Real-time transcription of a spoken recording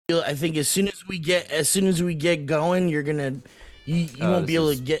I think as soon as we get going, you won't be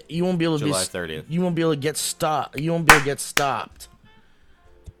able to get July 30th. You won't be able to get stopped. You won't be able to get stopped.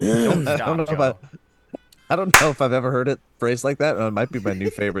 I don't know if I've ever heard it phrased like that. It might be my new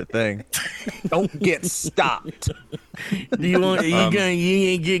favorite thing. Don't get stopped. You're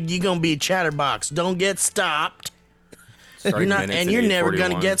gonna be a chatterbox. Don't get stopped. You're never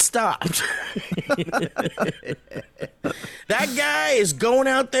gonna get stopped. That guy is going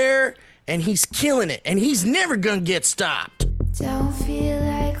out there and he's killing it, and he's never gonna get stopped. Don't feel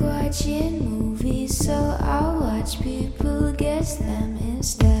like watching movies, so I'll watch people guess them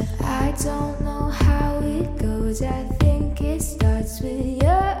instead. I don't know how it goes. I think it starts with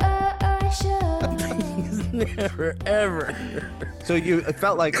your show. Never ever. So it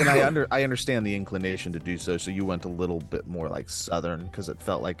felt like, and I understand the inclination to do so. So you went a little bit more like Southern because it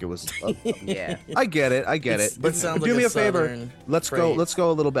felt like it was. Yeah, I get it. But do me a favor. Let's go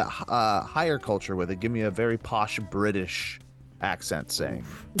a little bit higher culture with it. Give me a very posh British accent saying.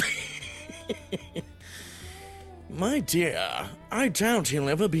 My dear, I doubt he'll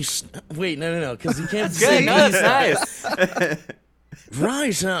ever be. Wait, no, because he can't Good, sing. no, that's nice.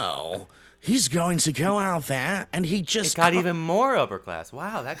 Righto. He's going to go out there, and he just It got even more upper class.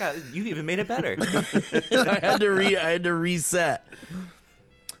 Wow, you even made it better. I had to reset.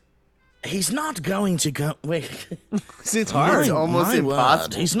 He's not going to go. Wait, See, it's hard. It's almost my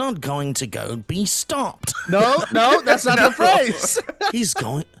impossible. Word, he's not going to go be stopped. No, that's not the phrase. He's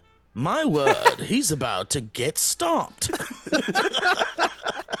going. My word, he's about to get stopped.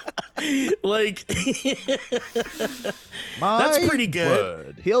 Like, that's pretty good.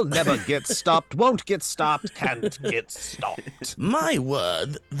 Word. He'll never get stopped, won't get stopped, can't get stopped. My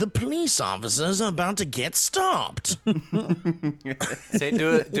word, the police officers are about to get stopped. Say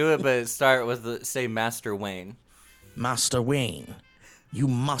do it, but start with say Master Wayne. Master Wayne, you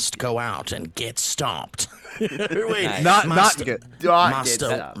must go out and get stopped. Wait, Nice. Not get.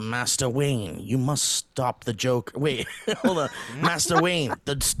 Master Wayne, you must stop the joke. Wait, hold on. Master Wayne,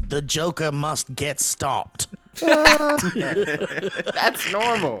 the Joker must get stopped. That's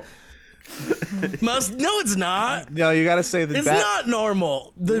normal. No, it's not. No, you gotta say the. It's not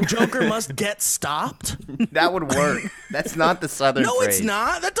normal. The Joker must get stopped. That would work. That's not the Southern No, phrase. it's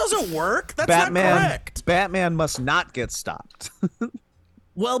not. That doesn't work. That's not correct. Batman must not get stopped.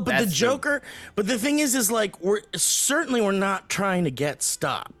 Well, but That's the Joker. But the thing is like we're not trying to get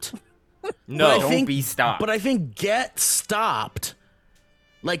stopped. No, Don't be stopped. But I think get stopped.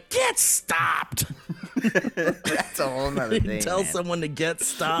 Like, get stopped. That's a whole nother thing. Tell man. someone to get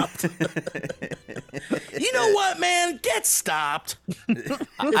stopped. You know what, man? Get stopped.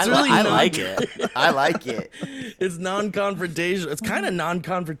 I like it. I like it. It's non-confrontational. It's kind of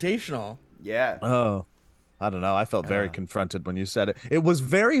non-confrontational. Yeah. Oh, I don't know. I felt very confronted when you said it. It was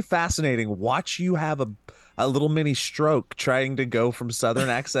very fascinating. Watch you have a little mini stroke trying to go from Southern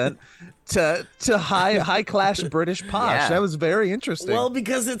accent to high class British posh. Yeah. That was very interesting. Well,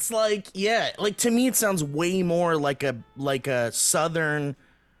 because it's like, like to me, it sounds way more like a Southern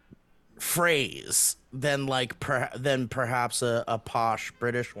phrase than perhaps a posh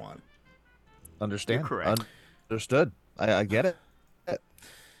British one. Understand? You're correct. Understood. I get it.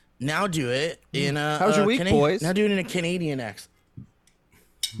 Now do it in a. How's your week, boys? Now do it in a Canadian accent.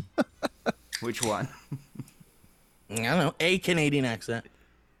 Which one? I don't know, a Canadian accent.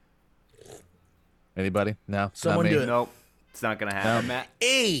 Anybody? No. Someone not me. do it. Nope. It's not gonna happen. Matt,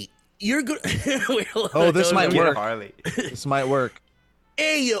 Hey, you're good. Wait, Oh, this might Get work. Harley. This might work.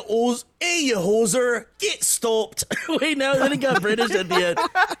 Hey, you hoser, get stopped. Wait, no, then it got British at the end.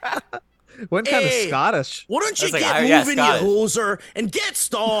 Went kind of Hey. Scottish. Why don't you That's like, get yeah, moving, Scottish. you hoser, and get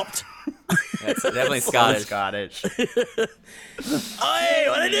stopped? that's definitely Scottish. Scottish. Hey,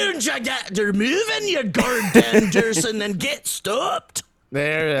 why don't you get moving, you Gordon and get stopped?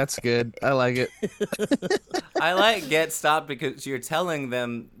 There, that's good. I like it. I like get stopped because you're telling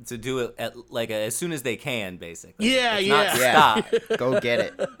them to do it at as soon as they can, basically. Yeah, It's yeah. Not Yeah. stop. Go get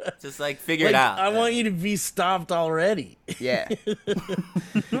it. Just figure it out. I want you to be stopped already. Yeah.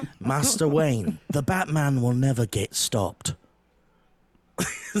 Master Wayne, the Batman will never get stopped.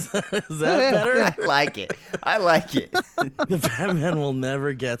 Is that better? I like it. I like it. The Batman will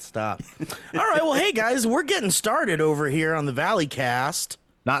never get stopped. All right, well, hey guys, we're getting started over here on the Valley Cast.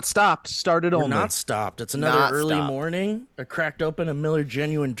 Not stopped. Started We're only. not stopped. It's another Not early stopped. morning. I cracked open a Miller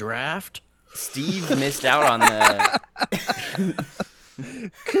Genuine Draft. Steve missed out on the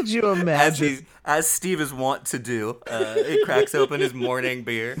Could you imagine? As Steve is wont to do, he cracks open his morning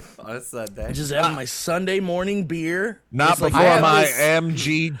beer on a Sunday. Just having my Sunday morning beer. Not Just like before I have my this-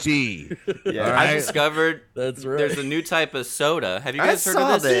 MGD. Yeah. All I right? discovered That's right. there's a new type of soda. Have you I guys heard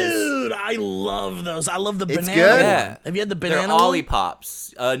saw of this? Dude, I love those. I love the It's banana. good. one. Yeah. Have you had the They're banana? Ollie one?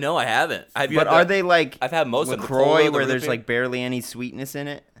 Pops. No, I haven't. Have you? But had are the- they like I've had most of the LaCroix cola, the where root there's beer. like barely any sweetness in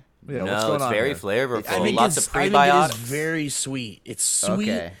it? Yeah, what's No, going it's on very here? flavorful. I think Lots it's, of I think prebiotics. it is very sweet. It's sweet.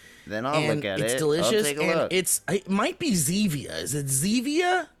 Okay. Then I'll and look at it's it. delicious, I'll take a and look. it might be Zevia. Is it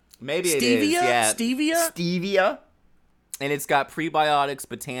Zevia? Maybe it Stevia? is. Yeah. Stevia? Stevia? And it's got prebiotics,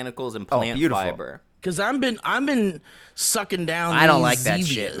 botanicals, and plant beautiful. fiber. Because I've been sucking down. I don't these like that Zevias.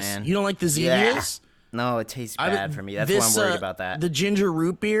 shit, man. You don't like the Zevias? Yeah. No, it tastes bad for me. That's why I'm worried about that. The ginger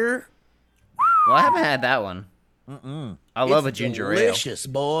root beer. Well, I haven't had that one. I love a It's ginger ale. delicious,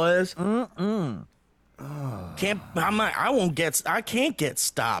 boys. I can't get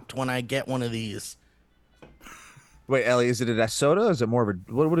stopped when I get one of these. Wait, Ellie, is it a soda? Or is it more of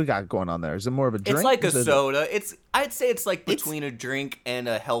a what do we got going on there? Is it more of a drink? It's like a Is it- soda. I'd say it's like between a drink and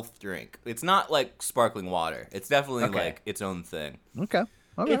a health drink. It's not like sparkling water. It's definitely Okay. like its own thing. Okay.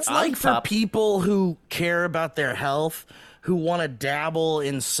 Okay. It's like for top. people who care about their health, who want to dabble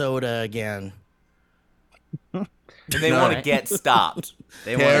in soda again. And they want to get stopped.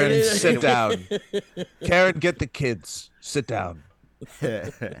 They Karen, want sit down. Karen, get the kids. Sit down.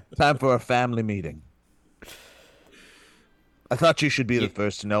 Time for a family meeting. I thought you should be the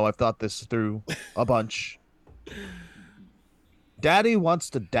first to know. I've thought this through a bunch. Daddy wants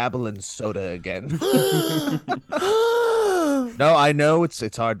to dabble in soda again. No, I know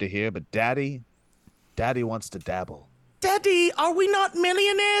it's hard to hear, but Daddy wants to dabble. Daddy, are we not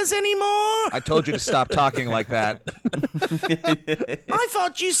millionaires anymore? I told you to stop talking like that. I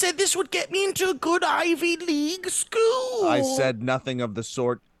thought you said this would get me into a good Ivy League school. I said nothing of the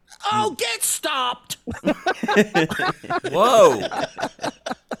sort. Oh, get stopped. Whoa.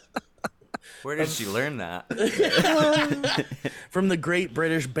 Where did she learn that? From the Great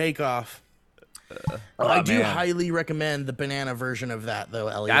British Bake Off. I do man. highly recommend the banana version of that, though,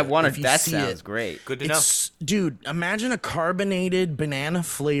 Elliot. I want if to. you That see sounds it. great. Good to know. Dude, imagine a carbonated banana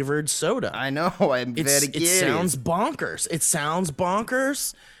flavored soda. I know. I'm very It curious. sounds bonkers. It sounds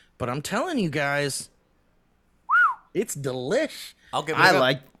bonkers, but I'm telling you guys, it's delish. I'll give it I a go.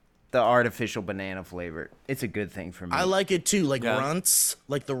 like the artificial banana flavor. It's a good thing for me. I like it too, like Yeah. runts,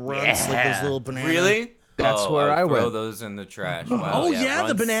 like the runts, like those Yeah. little bananas. Really? That's where would I throw went. those in the trash. Wow, Oh yeah, the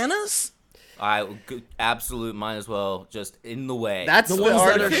runts. bananas. Absolute might as well just in the way. That's The the, ones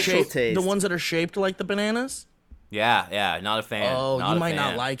that are artificial shaped, taste. the ones that are shaped like the bananas. yeah, not a fan. Oh, not you a might not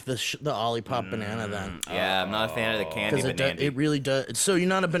fan. like the Olipop banana then, Yeah, I'm not a fan of the candy because banana. it really does. So you're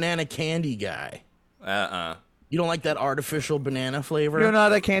not a banana candy guy. You don't like that artificial banana flavor. You're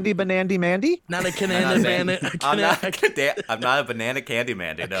not a candy banandy mandy? Not a Canada banana. I'm not a banana candy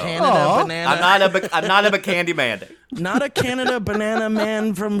man. No. Canada Aw. banana. I'm not a candy man. Not a Canada banana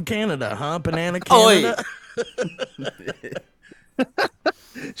man from Canada, huh? Banana Oi. Canada.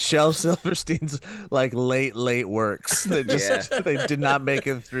 Shel Silverstein's like late works. They just they did not make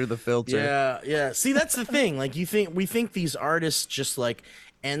it through the filter. Yeah. See, that's the thing. Like, we think these artists just like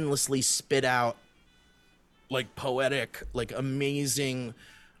endlessly spit out like poetic, like amazing,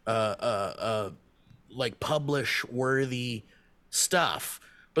 like publish worthy stuff.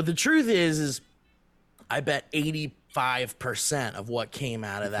 But the truth is I bet 85% of what came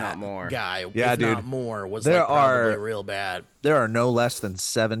out of that not more. guy, Yeah, if dude. not more, was There like probably are- real bad. There are no less than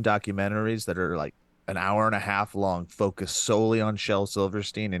 7 documentaries that are like an hour and a half long, focused solely on Shel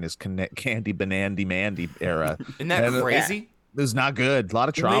Silverstein and his candy banandy mandy era. Isn't that And, crazy? It was not good. A lot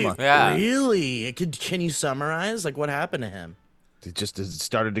of trauma. Yeah. Really? Can you summarize? Like, what happened to him? It just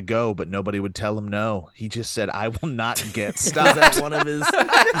started to go, but nobody would tell him no. He just said, "I will not get Was stopped." that one of his?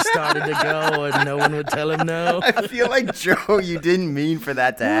 He started to go, and no one would tell him no. I feel like Joe, you didn't mean for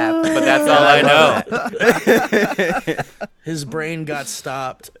that to happen. But that's all I know. His brain got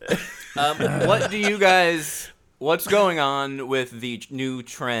stopped. What do you guys? What's going on with the new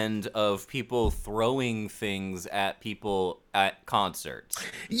trend of people throwing things at people at concerts?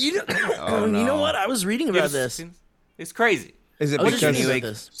 You know, you know what? I was reading about It's- this. It's crazy. Is it I was just because reading like, about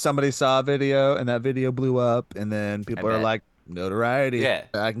this. somebody saw a video and that video blew up, and then people are bet. like, notoriety. Yeah.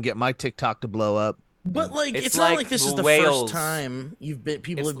 I can get my TikTok to blow up. But like, It's it's like not like this is the the whales. first time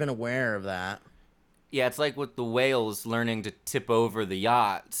people It's- have been aware of that. Yeah, it's like with the whales learning to tip over the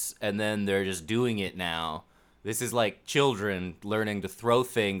yachts, and then they're just doing it now. This is like children learning to throw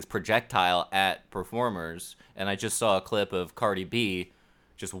things projectile at performers. And I just saw a clip of Cardi B.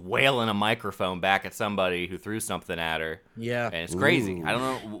 just wailing a microphone back at somebody who threw something at her. Yeah. And it's crazy. I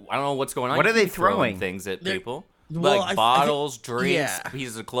don't know what's going on. What You are they keep throwing throwing? things at people? well, Like I bottles, think- drinks, yeah.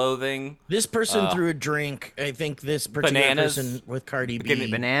 pieces of clothing, This person threw a drink. I think this particular Bananas. person with Cardi B.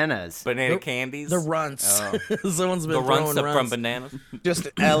 Bananas. banana candies. The runts. Someone's been the runts throwing from bananas. Just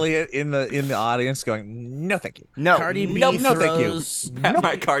Elliot in the audience going, no, thank you. No. Cardi B no, thank you. throws. At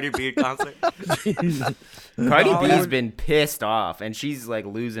my Cardi B concert. Cardi B's been pissed off, and she's like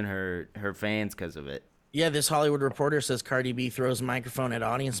losing her fans because of it. Yeah, this Hollywood Reporter says Cardi B throws microphone at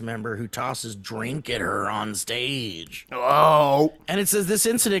audience member who tosses drink at her on stage. Oh. And it says this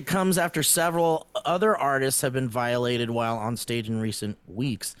incident comes after several other artists have been violated while on stage in recent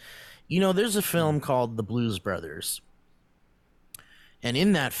weeks. You know, there's a film called The Blues Brothers. And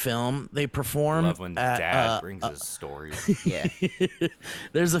in that film, they perform Love when at, Dad brings his stories. Yeah.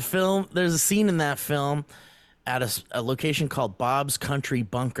 there's a scene in that film at a location called Bob's Country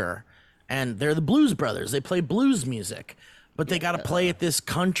Bunker. And they're the Blues Brothers. They play blues music, but they got to play at this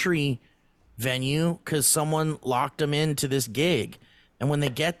country venue because someone locked them into this gig. And when they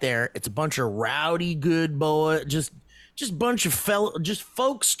get there, it's a bunch of rowdy good boy, just bunch of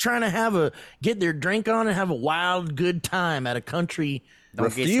folks trying to get their drink on and have a wild good time at a country.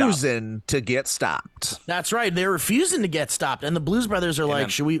 Refusing to get stopped. That's right. They're refusing to get stopped. And the Blues Brothers are like,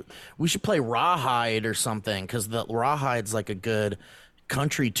 we should play Rawhide or something because the Rawhide's like a good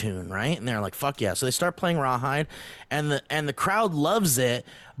country tune, right? And they're like, fuck yeah. So they start playing Rawhide and the crowd loves it,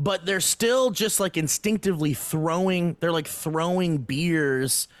 but they're still just like instinctively throwing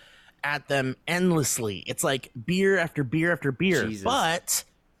beers at them endlessly. It's like beer after beer after beer. Jesus. But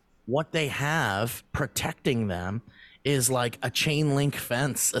what they have protecting them is like a chain link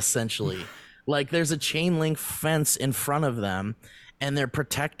fence, essentially. Like there's a chain link fence in front of them and they're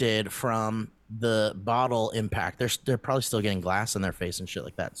protected from the bottle impact. They're probably still getting glass in their face and shit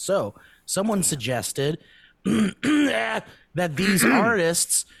like that. So someone suggested that these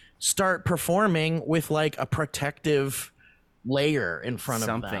artists start performing with like a protective layer in front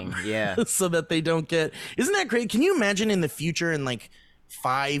of them. Yeah. So that they don't get. Isn't that great? Can you imagine in the future, in like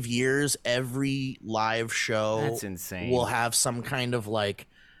 5 years, every live show That's insane. will have some kind of like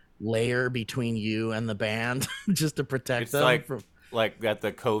layer between you and the band just to protect It's them like from. like at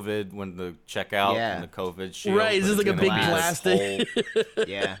the COVID when the checkout and the COVID shield. Right, it's just like a big plastic,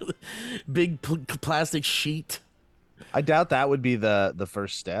 Yeah. big plastic sheet. I doubt that would be the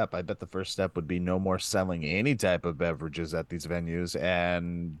first step. I bet the first step would be no more selling any type of beverages at these venues,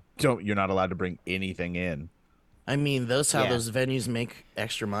 and you're not allowed to bring anything in. I mean, those venues make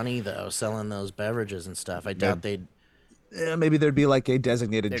extra money though, selling those beverages and stuff. I doubt they'd. Maybe there'd be like a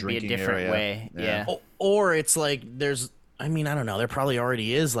designated There'd be a drinking different area. way. Yeah. Or it's like there's. I mean, I don't know. There probably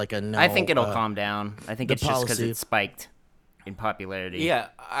already is like a no. I think it'll calm down. I think the it's just because policy. it spiked in popularity. Yeah,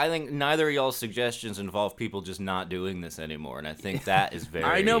 I think neither of y'all's suggestions involve people just not doing this anymore, and I think that is very.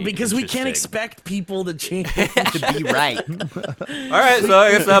 I know because we can't interesting. expect people to change. To be right. All right, so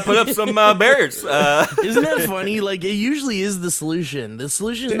I guess I'll put up some barriers. Isn't that funny? Like it usually is the solution. The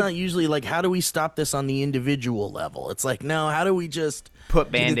solution is not usually like how do we stop this on the individual level. It's like no, how do we just Put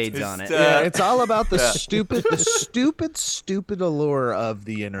Band-Aids on it. Yeah, it's all about the stupid allure of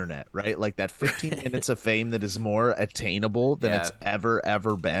the internet, right? Like that 15 minutes of fame that is more attainable than it's ever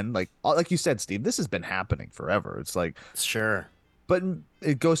been. Like you said, Steve, this has been happening forever. It's like sure. But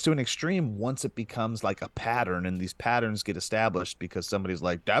it goes to an extreme once it becomes like a pattern, and these patterns get established because somebody's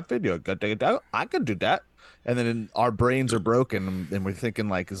like, that video, I can do that. And then our brains are broken, and we're thinking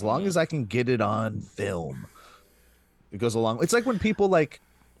like, as long as I can get it on film, it goes along. It's like when people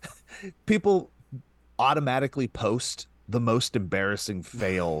automatically post the most embarrassing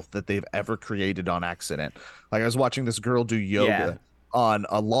fail that they've ever created on accident. Like I was watching this girl do yoga on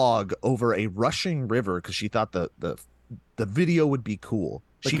a log over a rushing river because she thought the video would be cool.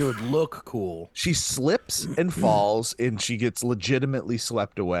 Like it would look cool. She slips and falls, and she gets legitimately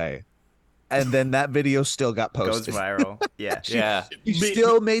swept away. And then that video still got Goes posted. viral. Yeah. She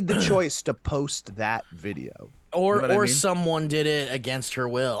still made the choice to post that video. Or You know what I mean? someone did it against her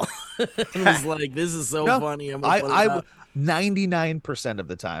will. It was like, this is so funny. I'm gonna put it I up. 99% of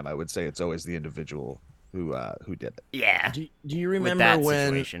the time, I would say it's always the individual who did it. Yeah. Do you remember that when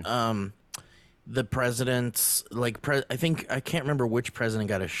situation. the presidents I think I can't remember which president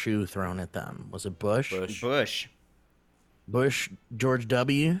got a shoe thrown at them. Was it Bush? Bush. George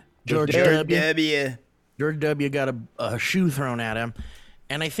W. George W. George W. got a shoe thrown at him.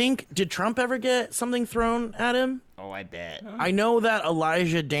 And I think, did Trump ever get something thrown at him? Oh, I bet. I know that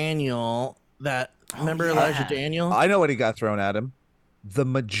Elijah Daniel, remember Elijah Daniel? I know what he got thrown at him. The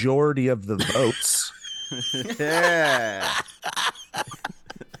majority of the votes. Yeah.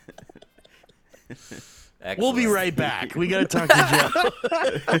 We'll be right back. We gotta talk to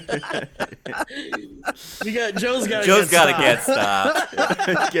Joe. Joe's gotta get stopped.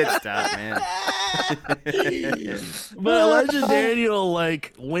 Get stopped, man. But Elijah Daniel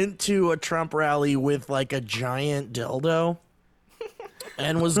went to a Trump rally with a giant dildo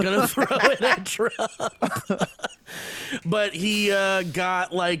and was gonna throw it at Trump. But he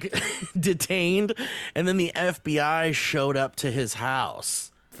got detained, and then the FBI showed up to his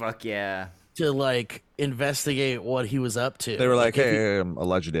house. Fuck yeah. To investigate what he was up to. They were like, "Hey,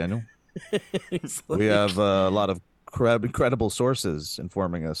 Elijah Daniel, we have a lot of credible sources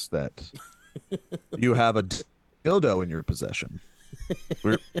informing us that you have a dildo in your possession.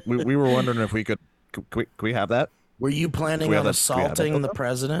 We were wondering if we could we have that? Were you planning on assaulting the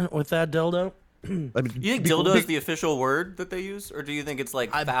president with that dildo? I mean, You think dildo is the official word that they use, or do you think it's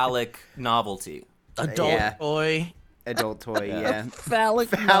phallic novelty? Adult toy. Adult toy, yeah. Phallic.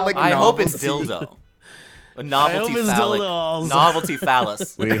 I hope it's dildo. A novelty it's phallic. dildos. Novelty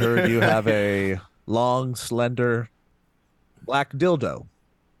phallus. We heard you have a long, slender, black dildo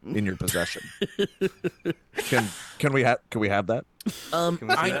in your possession. Can we have that?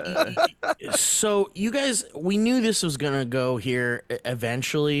 So you guys, we knew this was gonna go here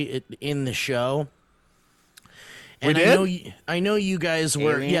eventually in the show. And We did? I know you guys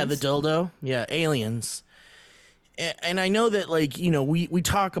were Aliens? the dildo, aliens. And I know that we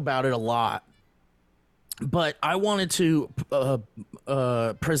talk about it a lot, but I wanted to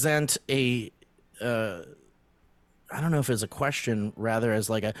present a I don't know if it's a question rather as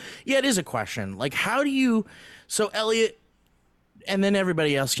it is a question. How do you, so Elliot, and then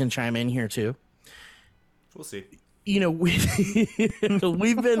everybody else can chime in here too. We'll see. We've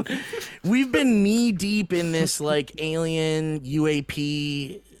been knee deep in this alien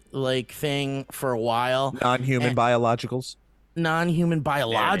UAP thing for a while. Non-human biologicals. Non-human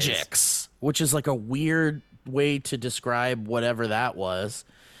biologics, which is a weird way to describe whatever that was.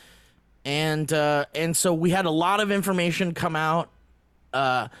 And so we had a lot of information come out,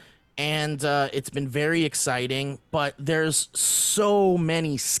 and it's been very exciting, but there's so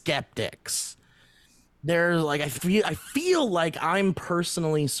many skeptics. There's I feel like I'm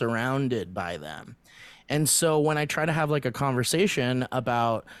personally surrounded by them. And so when I try to have a conversation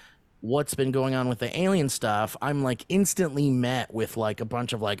about what's been going on with the alien stuff, I'm instantly met with a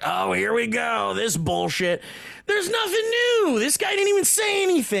bunch of oh, here we go, this bullshit. There's nothing new. This guy didn't even say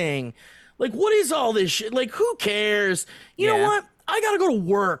anything. What is all this shit? Who cares? You know what? I gotta go to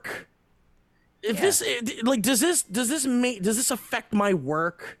work. If this does this affect my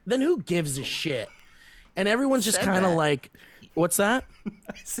work? Then who gives a shit? And everyone's just kind of what's that?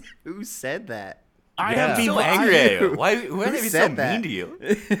 Who said that? I have I'm people so angry at you. Why are they so said that? mean to you?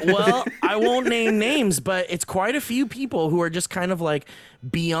 Well, I won't name names, but it's quite a few people who are just kind of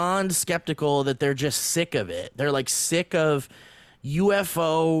beyond skeptical that they're just sick of it. They're sick of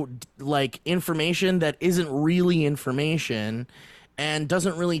UFO information that isn't really information and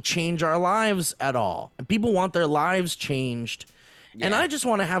doesn't really change our lives at all. And people want their lives changed. Yeah. And I just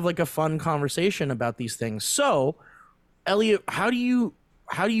want to have a fun conversation about these things. So, Elliot, how do you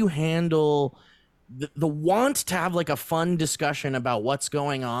handle the want to have a fun discussion about what's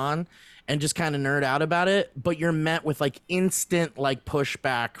going on and just kind of nerd out about it, but you're met with instant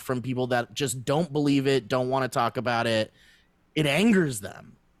pushback from people that just don't believe it, don't want to talk about it. It angers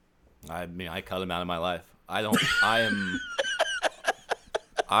them. I mean, I cut him out of my life. I don't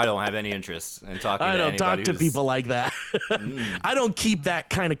have any interest in talking to anybody. I don't talk to people like that. I don't keep that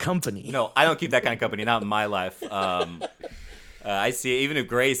kind of company. No, I don't keep that kind of company, not in my life. I see it. Even if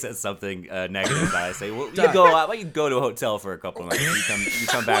Gray says something negative, I say, "Well, you go out. Why don't you go to a hotel for a couple of nights? You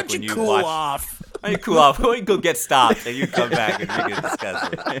come back when you cool watch. off. Why don't you cool off? Why don't you go get stopped and you come back and we can discuss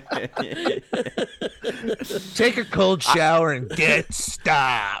it. Take a cold shower and get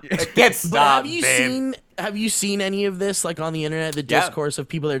stopped. Get stopped, Have you seen any of this on the internet? The discourse of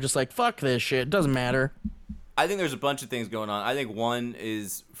people that are just fuck this shit. It doesn't matter. I think there's a bunch of things going on. I think one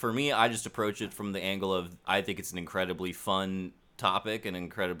is, for me, I just approach it from the angle of I think it's an incredibly fun topic, an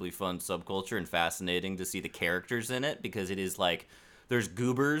incredibly fun subculture, and fascinating to see the characters in it, because it is there's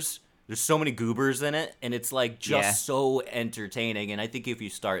goobers. There's so many goobers in it, and it's so entertaining. And I think if you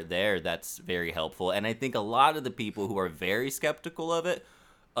start there, that's very helpful. And I think a lot of the people who are very skeptical of it,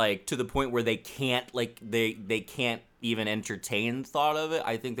 to the point where they can't they can't even entertain thought of it,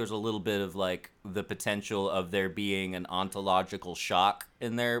 I think there's a little bit of the potential of there being an ontological shock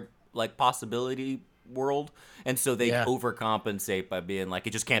in their possibility world, and so they overcompensate by being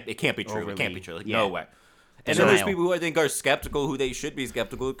it can't be true. Overly, it can't be true. No way. And then there's Denial. people who I think are skeptical, who they should be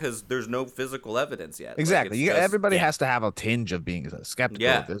skeptical because there's no physical evidence yet. Like, Exactly. it's just- Everybody has to have a tinge of being skeptical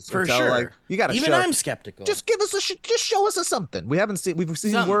Yeah, of this. For until, sure. Like, you got to Even show. I'm skeptical. Just give us just show us something. We've seen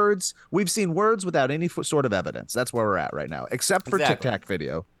Something. words. We've seen words without any sort of evidence. That's where we're at right now, except for Exactly. Tic Tac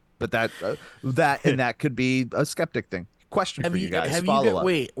video. But that could be a skeptic thing. Question for you guys. Follow up.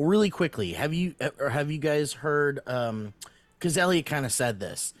 Wait, really quickly. Have you guys heard? Because Elliot kind of said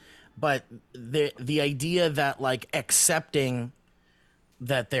this, but the idea that like accepting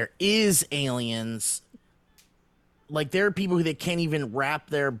that there is aliens, like there are people who they can't even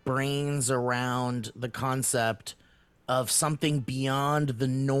wrap their brains around the concept of something beyond the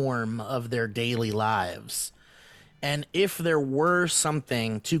norm of their daily lives. And if there were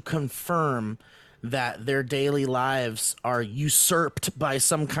something to confirm that their daily lives are usurped by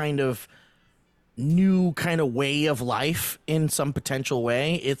some kind of new kind of way of life in some potential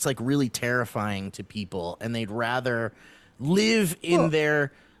way, it's like really terrifying to people, and they'd rather live in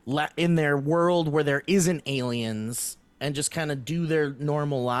their world where there isn't aliens and just kind of do their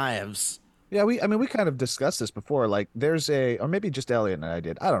normal lives. Yeah, we kind of discussed this before. Like, or maybe just Elliot and I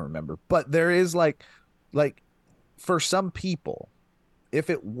did. I don't remember, but there is like for some people, if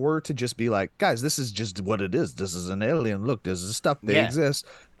it were to just be like, guys, this is just what it is. This is an alien. Look, this is stuff that exists.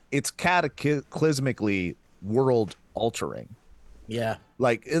 It's cataclysmically world altering. Yeah.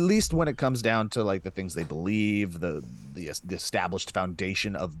 Like, at least when it comes down to like the things they believe, the established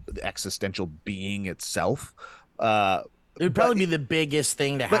foundation of existential being itself. It would probably be the biggest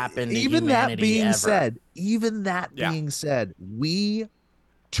thing to happen to humanity ever. Even that being said, we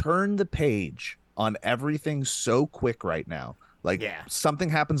turn the page on everything so quick right now. Like, something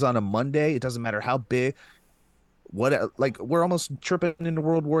happens on a Monday, it doesn't matter how big. Like, we're almost tripping into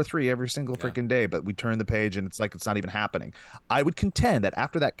World War III every single freaking day, but we turn the page and it's like it's not even happening. I would contend that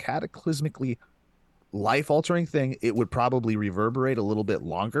after that cataclysmically life-altering thing, it would probably reverberate a little bit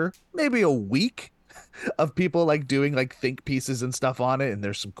longer, maybe a week of people like doing like think pieces and stuff on it, and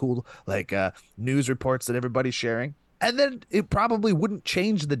there's some cool like news reports that everybody's sharing. And then it probably wouldn't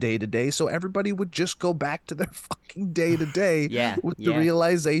change the day to day, so everybody would just go back to their fucking day to day with the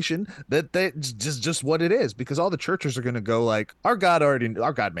realization that that's just what it is. Because all the churches are going to go like, our God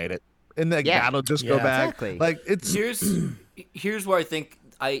made it, and then God will just go back. Exactly. Like, it's here's where I think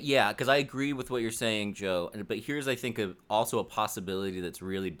because I agree with what you're saying, Joe. But here's I think also a possibility that's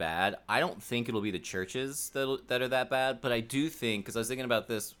really bad. I don't think it'll be the churches that are that bad, but I do think, because I was thinking about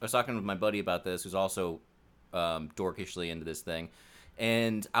this, I was talking with my buddy about this, who's also dorkishly into this thing,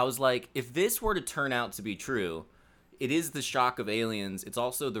 and I was like, if this were to turn out to be true, it is the shock of aliens, it's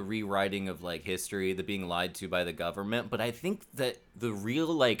also the rewriting of like history, the being lied to by the government. But I think that the real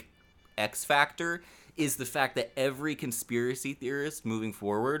like X factor is the fact that every conspiracy theorist moving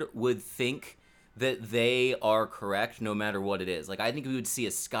forward would think that they are correct no matter what it is. Like, I think we would see a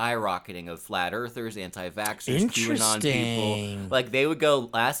skyrocketing of flat earthers, anti-vaxxers, QAnon people. Like, they would go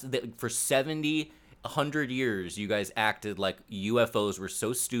for 70 100 years, you guys acted like UFOs were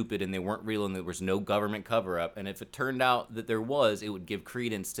so stupid and they weren't real and there was no government cover-up. And if it turned out that there was, it would give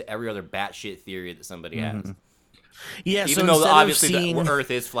credence to every other batshit theory that somebody has. Yeah, even though obviously the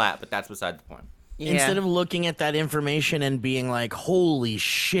Earth is flat, but that's beside the point. Yeah. Instead of looking at that information and being like, holy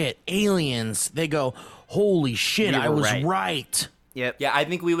shit, aliens, they go, holy shit, I was right. Yep. Yeah, I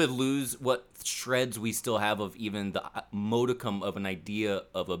think we would lose what shreds we still have of even the modicum of an idea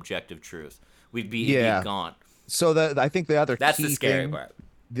of objective truth. We'd be gone. So I think the other that's key the scary thing, part.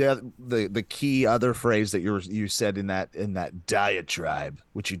 The key other phrase that you said in that diatribe,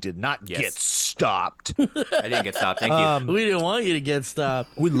 which you did not get stopped. I didn't get stopped. Thank you. We didn't want you to get stopped.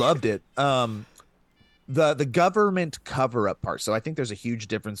 We loved it. The government cover-up part. So I think there's a huge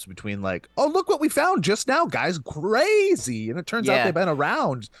difference between like, oh, look what we found just now, guys, crazy, and it turns out they've been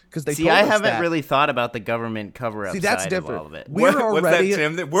around because they. I haven't really thought about the government cover-up. See, that's side different. Of all of it. We're already. What's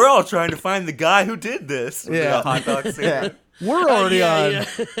that, Tim? We're all trying to find the guy who did this. Yeah, hot dog scene. We're already on.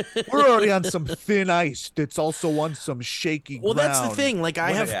 We're already on some thin ice. That's also on some shaky ground. Well, that's the thing. Like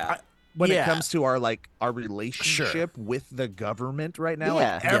when it comes to our relationship with the government right now,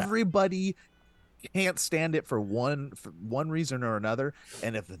 like, everybody can't stand it for one reason or another.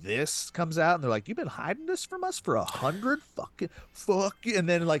 And if this comes out and they're like, you've been hiding this from us for 100 fuck, and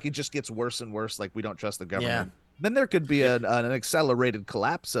then like it just gets worse and worse, like we don't trust the government, then there could be an accelerated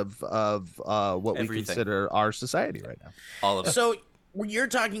collapse of what we consider our society right now. All of it. So you're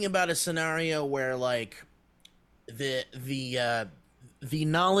talking about a scenario where like the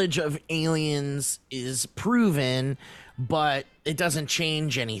knowledge of aliens is proven, but it doesn't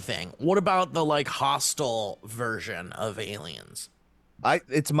change anything. What about the like hostile version of aliens?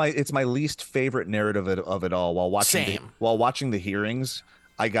 It's my least favorite narrative of it all. Same. While watching the hearings,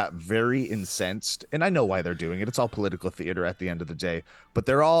 I got very incensed, and I know why they're doing it. It's all political theater at the end of the day. But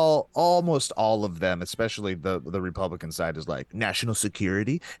they're almost all of them, especially the Republican side, is like national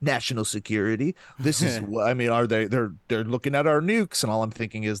security, national security. This is, I mean, are they're looking at our nukes, and all I'm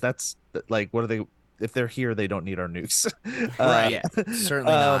thinking is that's like, what are they? If they're here, they don't need our nukes. Right. Yeah.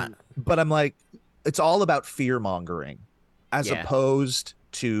 Certainly not. But I'm like, it's all about fear mongering, as opposed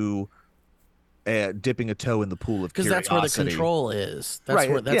to dipping a toe in the pool of because curiosity. that's where the control is. That's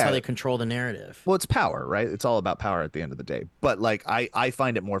Right, that's yeah. how they control the narrative. Well, it's power, right? It's all about power at the end of the day. But like, I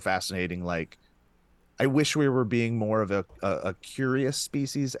find it more fascinating. Like, I wish we were being more of a curious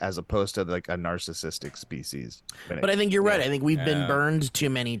species as opposed to like a narcissistic species. But I think you're right. I think we've been burned too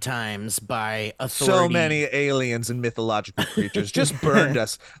many times by authority. So many aliens and mythological creatures just burned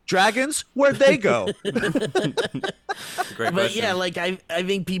us. Dragons, where'd they go? Great But question. yeah, like I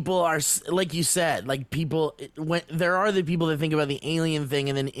think people are, like you said, like people, when there are the people that think about the alien thing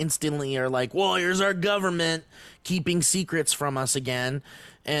and then instantly are like, well, here's our government keeping secrets from us again.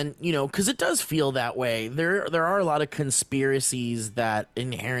 And, you know, because it does feel that way. There are a lot of conspiracies that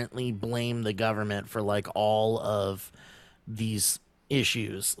inherently blame the government for like all of these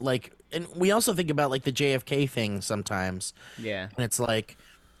issues. Like, and we also think about like the JFK thing sometimes. Yeah. And it's like,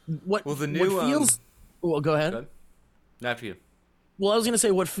 what Well, the new, what feels. Well, go ahead. Good. After you. Well, I was gonna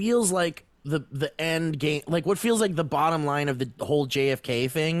say what feels like the end game, like what feels like the bottom line of the whole JFK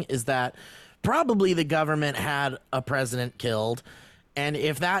thing is that probably the government had a president killed, and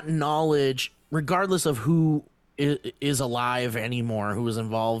if that knowledge, regardless of who is alive anymore, who was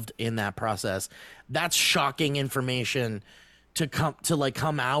involved in that process, that's shocking information to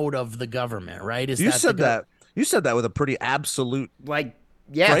come out of the government, right? Is You that said that. You said that with a pretty absolute Like,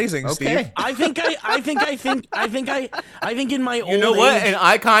 yeah. phrasing, Okay. Steve. I think in my old You know what? age, And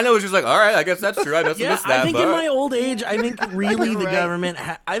I kind of was just like, all right, I guess that's true. I must have yeah, missed that. I think but... in my old age, I think really the Right. government.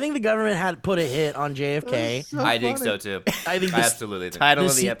 I think the government had put a hit on JFK. I think so too. I think I this, absolutely think. Title The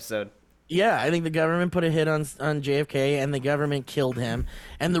of the se- episode. yeah, I think the government put a hit on JFK, and the government killed him.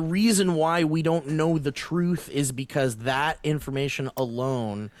 And the reason why we don't know the truth is because that information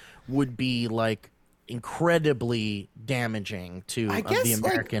alone would be like incredibly damaging to I guess, the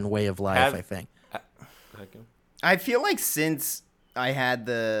like, American way of life. I think. I feel like since I had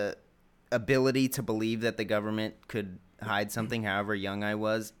the ability to believe that the government could hide something, however young I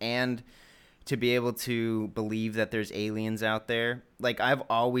was, and to be able to believe that there's aliens out there, like I've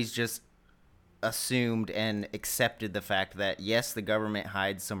always just assumed and accepted the fact that yes, the government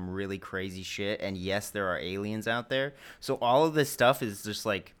hides some really crazy shit, and yes, there are aliens out there. So all of this stuff is just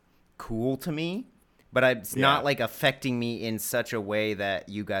like cool to me. But it's not like affecting me in such a way that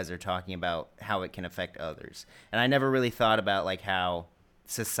you guys are talking about how it can affect others. And I never really thought about like how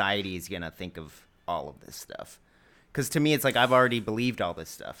society is going to think of all of this stuff. Because to me, it's like I've already believed all this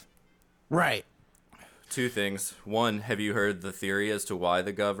stuff. Right. Two things. One, have you heard the theory as to why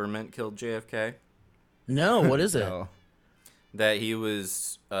the government killed JFK? No, what is it? So, That he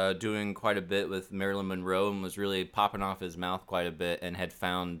was doing quite a bit with Marilyn Monroe and was really popping off his mouth quite a bit and had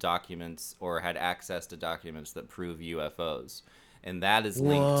found documents or had access to documents that prove UFOs. And that is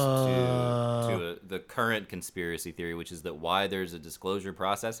linked to the current conspiracy theory, which is that why there's a disclosure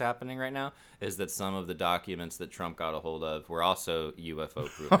process happening right now is that some of the documents that Trump got a hold of were also UFO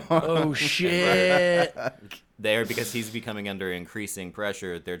proven. Oh shit! There, because he's becoming under increasing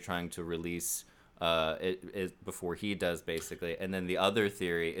pressure, they're trying to release it before he does, basically. And then the other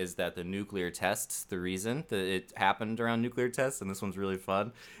theory is that the nuclear tests, the reason that it happened around nuclear tests, and this one's really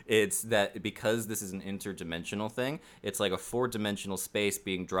fun, it's that because this is an interdimensional thing, it's like a 4-dimensional space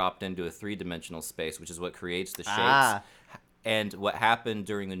being dropped into a 3-dimensional space, which is what creates the shapes. And what happened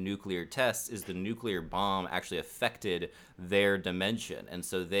during the nuclear tests is the nuclear bomb actually affected their dimension. And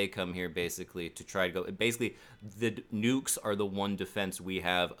so they come here basically to try to go... Basically, the nukes are the one defense we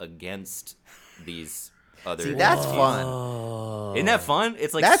have against these other... See, that's fun. Isn't that fun?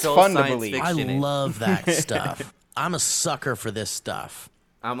 It's like That's so fun to science believe. I fiction. love that stuff. I'm a sucker for this stuff.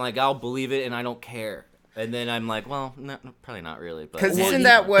 I'm like, I'll believe it and I don't care. And then I'm like, well, no, probably not really. Because isn't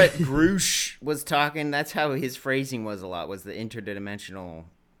that what Grush was talking? That's how his phrasing was a lot, was the interdimensional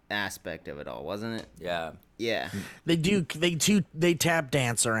aspect of it all, wasn't it? Yeah. Yeah. They tap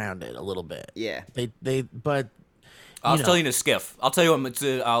dance around it a little bit. Yeah. But I'll know. tell you in a skiff. I'll tell you what.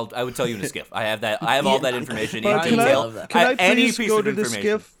 I would tell you in a skiff. I have that. I have all that information in Can detail. I, can I any please piece go of to the information.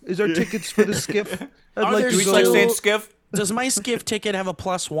 skiff? Is there tickets for the skiff? I'd Are like there to Do we go. like still- staying skiff? does my skiff ticket have a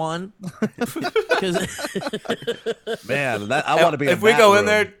 +1? 'Cause- Man, I want to be. If in we that go room. in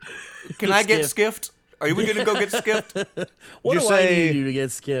there, can I get Skiff. skiffed? Are we gonna go get skiffed? What You do I say- need to do to get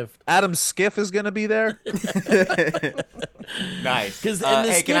skiffed? Adam Skiff is going to be there. Nice. Because the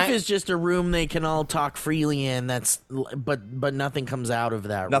Hey, skiff is just a room they can all talk freely in. But nothing comes out of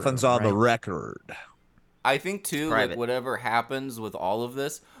that. Nothing's room, on the right? record. I think too, like private. whatever happens with all of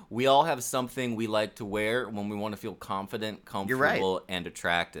this, we all have something we like to wear when we want to feel confident, comfortable, and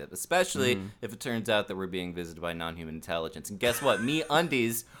attractive. Especially if it turns out that we're being visited by non-human intelligence. And guess what? Me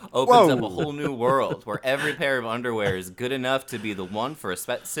Undies opens up a whole new world where every pair of underwear is good enough to be the one for a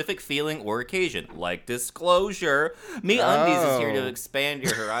specific feeling or occasion, like disclosure. Me Undies is here to expand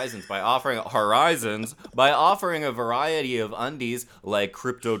your horizons by offering a variety of undies like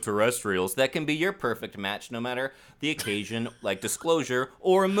crypto-terrestrials that can be your perfect match no matter the occasion, like disclosure,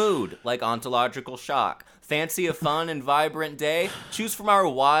 or mood, like ontological shock. Fancy a fun and vibrant day? Choose from our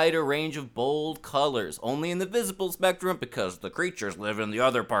wider range of bold colors, only in the visible spectrum because the creatures live in the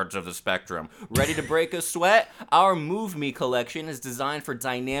other parts of the spectrum. Ready to break a sweat? Our Move Me collection is designed for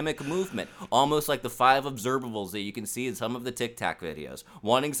dynamic movement, almost like the 5 observables that you can see in some of the Tic Tac videos.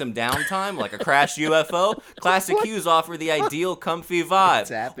 Wanting some downtime, like a crashed UFO? Classic Hues offer the ideal comfy vibe.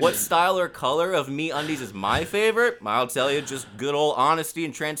 happening? What style or color of Me Undies is my favorite? I'll tell you, just good old honesty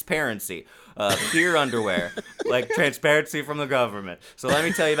and transparency. Peer underwear, like transparency from the government. So let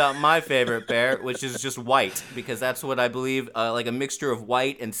me tell you about my favorite pair, which is just white, because that's what I believe, like a mixture of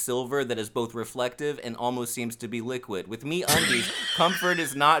white and silver that is both reflective and almost seems to be liquid. With Me Undies, comfort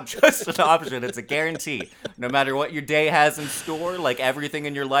is not just an option, it's a guarantee. No matter what your day has in store, like everything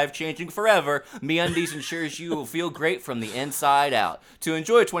in your life changing forever, Me Undies ensures you will feel great from the inside out. To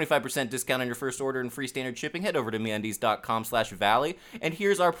enjoy a 25% discount on your first order and free standard shipping, head over to MeUndies.com/Valley. And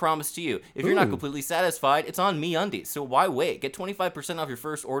here's our promise to you. If you're not completely satisfied, it's on MeUndies. So why wait? Get 25% off your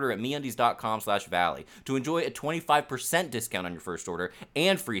first order at MeUndies.com/Valley. To enjoy a 25% discount on your first order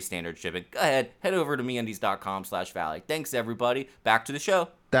and free standard shipping, go ahead, head over to MeUndies.com/Valley. Thanks, everybody. Back to the show.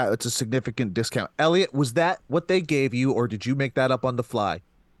 That's a significant discount. Elliot, was that what they gave you, or did you make that up on the fly?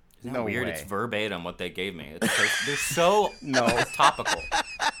 Isn't that No weird? way. It's verbatim what they gave me. They're so topical.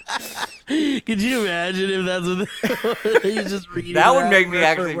 Could you imagine if that's what he's just reading? That would make me word for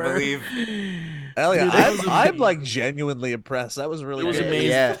actually word? believe. Elliot, Dude, that was I'm like genuinely impressed. That was really It was good. amazing.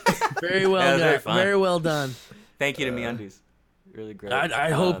 Yeah. Very well Yeah, very done. fun. Very well done. Thank you to MeUndies. Really great.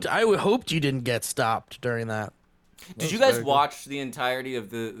 I hoped you didn't get stopped during that. Did you guys watch the entirety of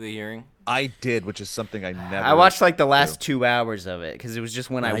the hearing? I did, which is something I never. I watched like the last 2 hours of it because it was just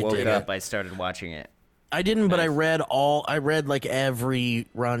when I I woke did. up I started watching it. I didn't, but I Nice. read like every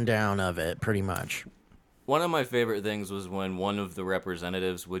rundown of it, pretty much. One of my favorite things was when one of the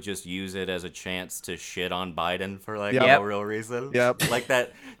representatives would just use it as a chance to shit on Biden for like Yep. no real reason. Yep. Like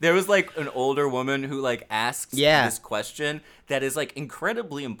that. There was like an older woman who like asks Yeah. this question that is like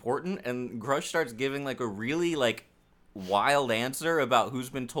incredibly important, and Grush starts giving like a really like wild answer about who's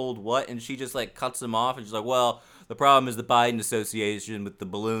been told what, and she just like cuts him off and she's like, well, the problem is the Biden association with the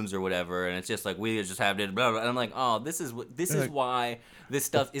balloons or whatever, and it's just like we just have to blah, blah. And I'm like, oh, this is why this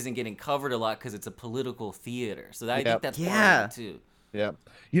stuff isn't getting covered a lot, because it's a political theater. So I think Yep. that's Yeah. part of it too. Yeah.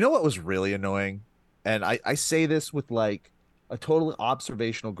 You know what was really annoying? And I say this with like a totally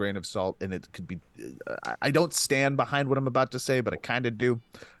observational grain of salt, and it could be, I don't stand behind what I'm about to say, but I kind of do.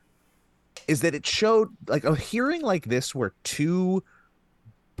 Is that it showed like a hearing like this where two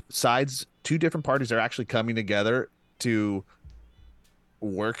different parties are actually coming together to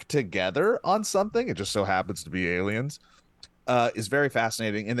work together on something. It just so happens to be aliens. Is very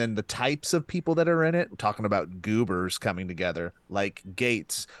fascinating. And then the types of people that are in it, we're talking about goobers coming together, like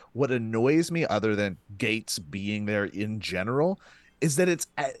Gates. What annoys me, other than Gates being there in general, is that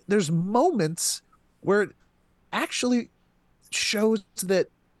there's moments where it actually shows that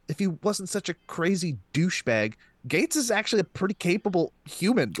if he wasn't such a crazy douchebag, Gates is actually a pretty capable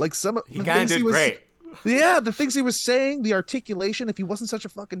human. Like some of He the kind of things did was, great. Yeah, the things he was saying, the articulation, if he wasn't such a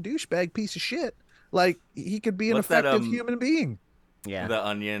fucking douchebag piece of shit, like he could be an What's that, effective human being. Yeah.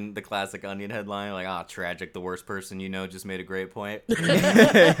 The classic Onion headline, like, tragic, the worst person you know just made a great point.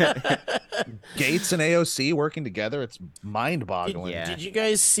 Gates and AOC working together, it's mind-boggling. Yeah. Did you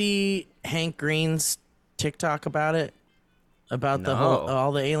guys see Hank Green's TikTok about it? About the No. whole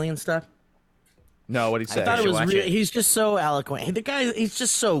all the alien stuff? No, what he I said. thought it should was watch real. it. He's just so eloquent. The guy, he's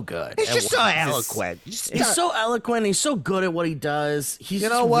just so good. He's at just so what- eloquent. He's so eloquent. He's so good at what he does. He's You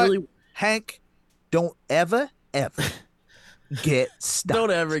just know what, really Hank? Don't ever get stopped.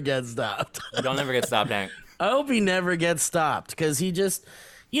 don't ever get stopped. Don't ever get stopped, Hank. I hope he never gets stopped, because he just,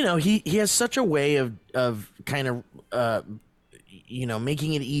 he has such a way of kind of,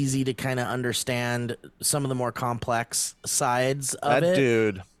 making it easy to kind of understand some of the more complex sides of That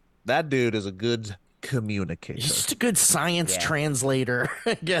it. dude is a good communicator. He's just a good science Yeah. translator,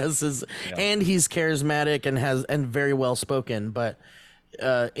 I guess. And he's charismatic and very well spoken. But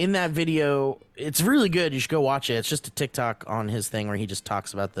in that video, it's really good. You should go watch it. It's just a TikTok on his thing where he just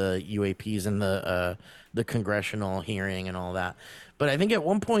talks about the UAPs and the congressional hearing and all that. But I think at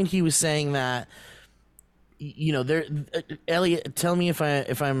one point he was saying that, you know, there. Elliot, tell me if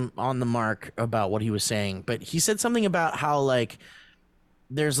I'm on the mark about what he was saying. But he said something about how like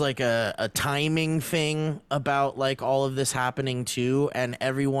there's like a timing thing about like all of this happening too, and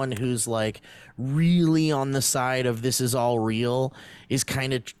everyone who's like really on the side of this is all real is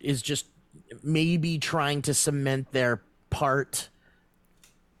just maybe trying to cement their part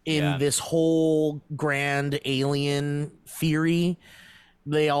in this whole grand alien theory.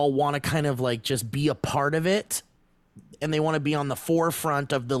 They all want to kind of like just be a part of it, and they want to be on the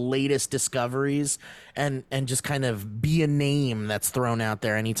forefront of the latest discoveries and just kind of be a name that's thrown out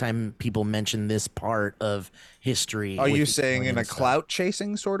there anytime people mention this part of history. Are with you saying in a stuff. clout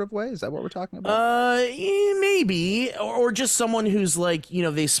chasing sort of way? Is that what we're talking about? Maybe, or just someone who's like, you know,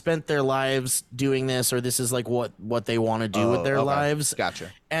 they spent their lives doing this, or this is like what they want to do with their lives.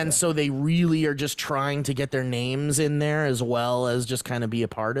 Gotcha. And so they really are just trying to get their names in there as well as just kind of be a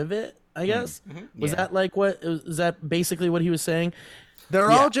part of it, I guess. Was that like is that basically what he was saying? They're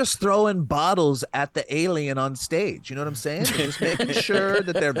all just throwing bottles at the alien on stage. You know what I'm saying? They're just making sure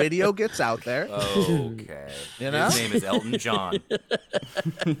that their video gets out there. Okay. You know? His name is Elton John.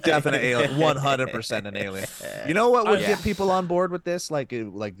 Definite alien, 100% an alien. You know what would get people on board with this? Like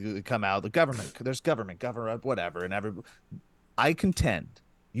come out the government. There's government, whatever, and I contend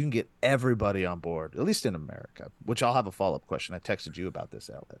you can get everybody on board, at least in America. Which I'll have a follow-up question. I texted you about this,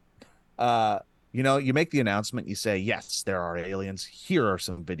 Elliot. You know, you make the announcement, you say, yes, there are aliens. Here are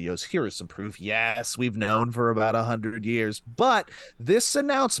some videos. Here is some proof. Yes, we've known for about 100 years. But this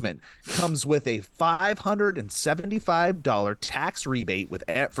announcement comes with a $575 tax rebate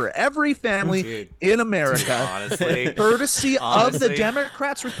for every family in America. Honestly. Courtesy of the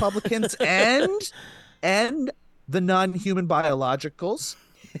Democrats, Republicans, and the non-human biologicals.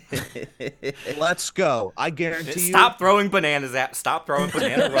 Let's go. I guarantee you. Stop throwing bananas at. Stop throwing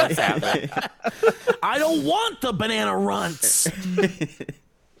banana runs at me. I don't want the banana runts. Boom.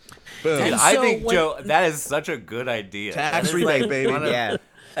 Dude, I think, Joe, that is such a good idea. Tax rebate, baby. Yeah.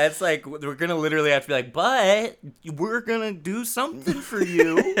 It's like we're gonna literally have to be like, but we're gonna do something for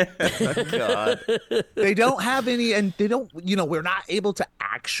you. God. They don't have any, and they don't, you know, we're not able to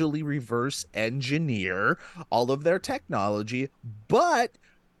actually reverse engineer all of their technology, but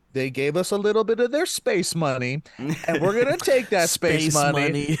they gave us a little bit of their space money, and we're gonna take that space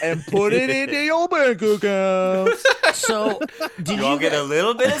money and put it into your bank account. So, did You all get a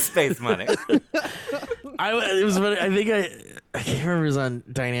little bit of space money. It was funny. I can't remember if it was on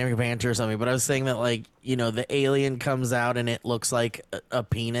Dynamic Banter or something, but I was saying that, like, you know, the alien comes out and it looks like a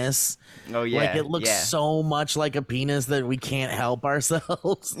penis. Oh yeah, like it looks so much like a penis that we can't help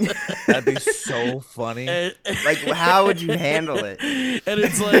ourselves. That'd be so funny. Like, how would you handle it? And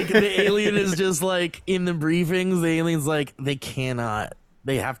it's like the alien is just like in the briefings. The alien's like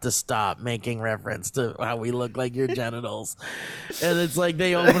they have to stop making reference to how we look like your genitals. And it's like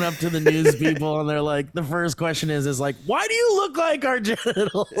they open up to the news people and they're like, the first question is like, why do you look like our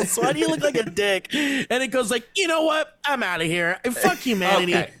genitals? Why do you look like a dick? And it goes like, you know what? I'm out of here. Fuck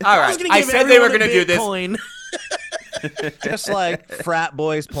humanity. Okay. All right. I said they were going to do this. Just like frat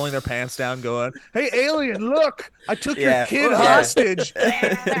boys pulling their pants down going, hey, alien, look, I took your kid hostage.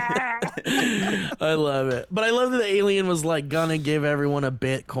 I love it. But I love that the alien was like gonna give everyone a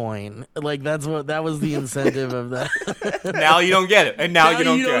Bitcoin. Like that was the incentive of that. Now you don't get it. And now you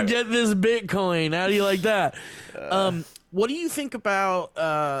don't get this Bitcoin. How do you like that? What do you think about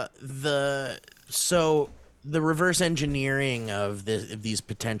the reverse engineering of these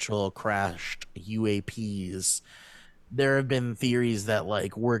potential crashed UAPs? There have been theories that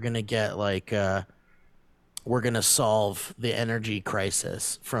like we're gonna get like we're gonna solve the energy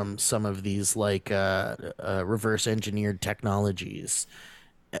crisis from some of these like reverse engineered technologies.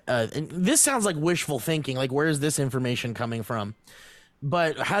 And this sounds like wishful thinking. Like, where is this information coming from?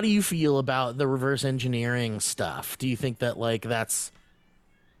 But how do you feel about the reverse engineering stuff? Do you think that like that's?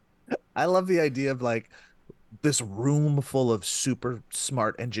 I love the idea of like this room full of super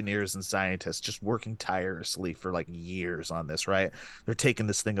smart engineers and scientists just working tirelessly for like years on this, right? They're taking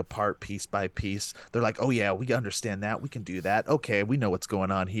this thing apart piece by piece. They're like, oh yeah, we understand that. We can do that. Okay, we know what's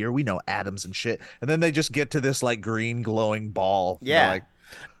going on here. We know atoms and shit. And then they just get to this like green glowing ball. Yeah. Like,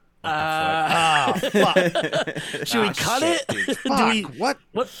 fuck. Should we cut it? Do we, what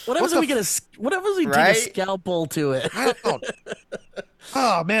happens if we get a scalpel to it? I don't.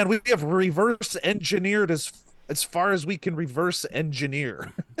 Oh man, we have reverse engineered as far as we can reverse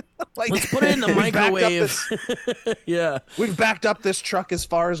engineer. Like Let's put it in the we've backed up microwave. this Yeah. we've backed up this truck as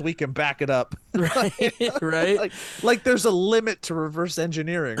far as we can back it up. Right. Right. Like there's a limit to reverse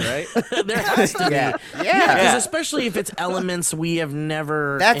engineering, right? There has to be. Yeah. Because Yeah. especially if it's elements we have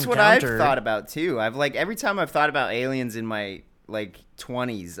never That's what I've encountered. thought about too. I've like every time I've thought about aliens in my like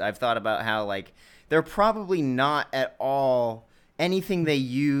 20s, I've thought about how like they're probably not at all anything they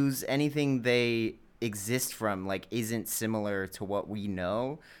use, anything they exist from like isn't similar to what we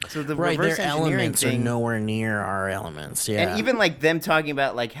know. So the Right, reverse their engineering elements are thing, nowhere near our elements. Yeah. and even like them talking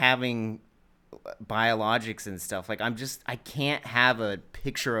about like having biologics and stuff, like I can't have a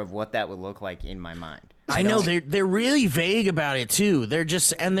picture of what that would look like in my mind. I know they're really vague about it too. They're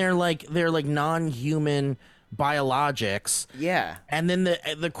like non-human biologics. Yeah. And then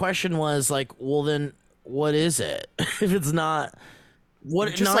the question was like, well then what is it? If it's not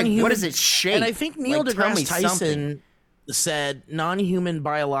what Just like non-human, what is it shape? And I think Neil Like, tell me deGrasse Tyson something. said non-human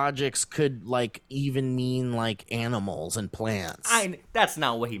biologics could like even mean like animals and plants. That's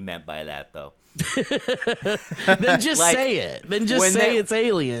not what he meant by that, though. Then just Like, say it. Then just when say they- it's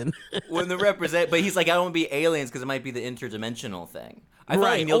alien. When the but he's like, I don't want to be aliens because it might be the interdimensional thing. I feel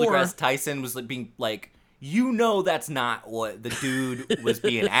Right, like Neil or- deGrasse Tyson was like being like, that's not what the dude was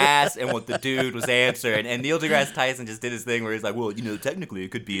being asked and what the dude was answering. And Neil deGrasse Tyson just did his thing where he's like, well, technically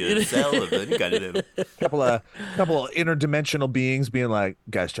it could be a cell of any kind of. couple of interdimensional beings being like,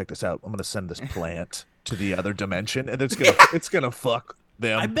 guys, check this out. I'm gonna send this plant to the other dimension, and it's gonna fuck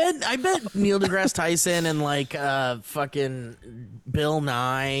them. I bet Neil deGrasse Tyson and like fucking Bill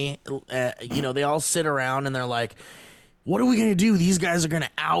Nye, they all sit around and they're like, "What are we gonna do? These guys are gonna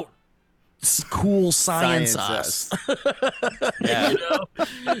cool science us. Yeah.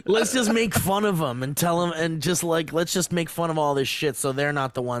 Let's just make fun of them and tell them, and just like let's just make fun of all this shit, so they're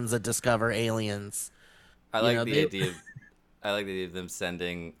not the ones that discover aliens." I like know, the they- idea of them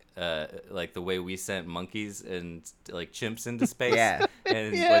sending like the way we sent monkeys and like chimps into space. Yeah.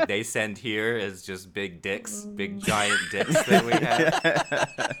 And what they send here is just big dicks, big giant dicks that we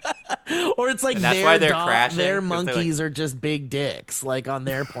have. Or it's like And that's why they're their crashing, 'cause they're monkeys are just big dicks, like on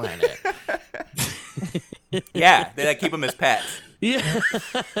their planet. Yeah, they like keep them as pets. Yeah,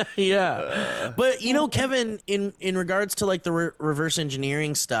 yeah. But Kevin, in regards to like the reverse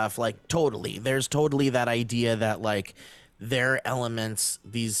engineering stuff, like there's totally that idea that like their elements,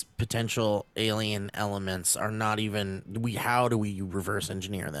 these potential alien elements, are not even how do we reverse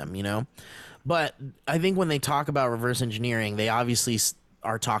engineer them? But I think when they talk about reverse engineering, they obviously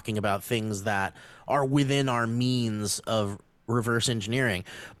are talking about things that are within our means of reverse engineering.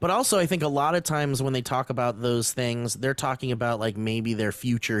 But also I think a lot of times when they talk about those things, they're talking about like maybe they're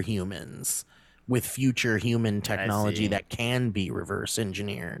future humans with future human technology see. that can be reverse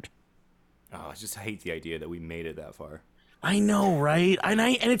engineered. Oh, I just hate the idea that we made it that far. I know, right? And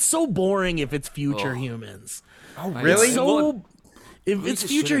it's so boring if it's future Oh. humans. Oh, I really? It's know. so if We it's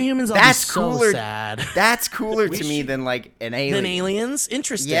just future should've- humans, I'll That's be so cooler. sad. That's cooler We to me should- than like an alien. Than aliens?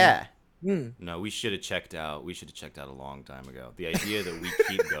 Interesting. Yeah. No, we should have checked out. We should have checked out a long time ago. The idea that we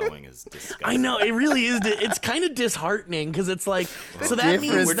keep going is disgusting. I know, it really is. It's kind of disheartening because it's like, so that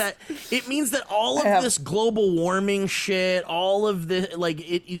means difference- that all of this global warming shit, all of the like,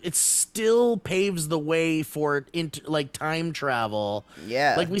 it still paves the way for like time travel.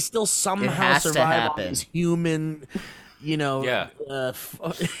 Yeah. like we still somehow has to survive on happen. these human, Yeah.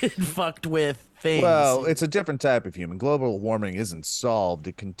 fucked with things. Well, it's a different type of human. Global warming isn't solved.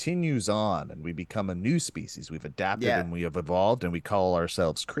 It continues on, and we become a new species. We've adapted Yeah. and we have evolved, and we call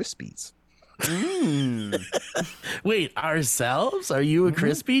ourselves Crispies. Wait, ourselves? Are you a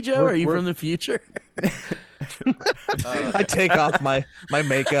crispy Joe? Are you We're- from the future? I take off my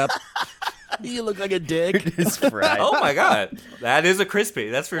makeup. You look like a dick. It's fried. Oh my god, that is a crispy.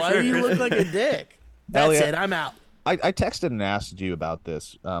 That's for Why sure. do you crispy. look like a dick? That's Elliot. it. I'm out. I texted and asked you about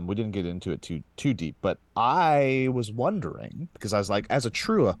this. We didn't get into it too deep, but I was wondering because I was like, as a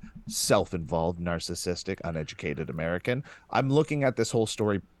true self-involved, narcissistic, uneducated American, I'm looking at this whole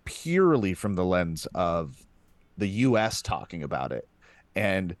story purely from the lens of the U.S. talking about it.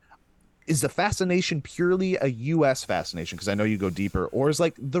 And is the fascination purely a U.S. fascination? Because I know you go deeper, or is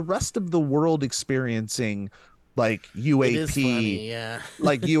like the rest of the world experiencing like It is UAP? funny, yeah.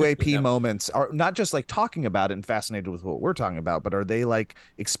 Like UAP moments are not just like talking about it and fascinated with what we're talking about, but are they like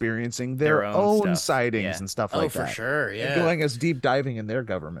experiencing their Their own own stuff. sightings Yeah. and stuff Oh, like for that? sure, And yeah. going as deep diving in their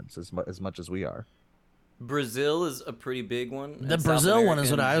governments as much as we are. Brazil is a pretty big one. The and South Brazil one America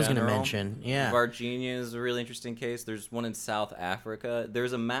is what in I was going to general. mention. Yeah. Virginia is a really interesting case. There's one in South Africa.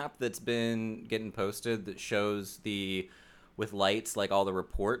 There's a map that's been getting posted that shows with lights, like all the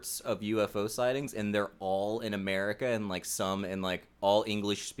reports of UFO sightings, and they're all in America and like some in like all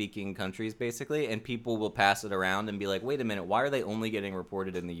English speaking countries basically, and people will pass it around and be like, wait a minute, why are they only getting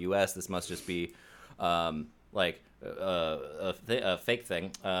reported in the US? This must just be a fake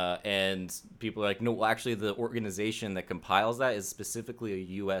thing, and people are like, no, well, actually the organization that compiles that is specifically a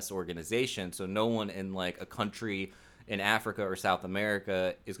US organization, so no one in like a country in Africa or South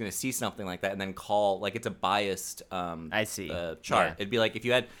America is going to see something like that and then call, like, it's a biased I see. chart. Yeah. It'd be like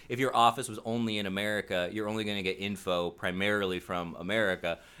if your office was only in America, you're only going to get info primarily from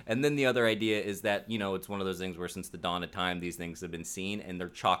America. And then the other idea is that, you know, it's one of those things where since the dawn of time, these things have been seen and they're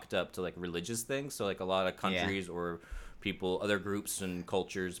chalked up to like religious things. So like a lot of countries or people, other groups and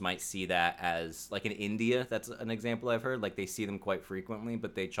cultures might see that as, like in India, that's an example I've heard, like they see them quite frequently,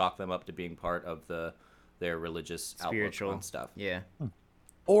 but they chalk them up to being part of their religious Spiritual outlook on stuff. Yeah.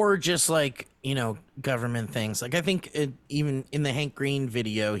 Or just like, you know, government things. Like I think even in the Hank Green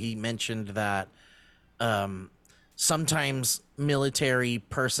video, he mentioned that sometimes military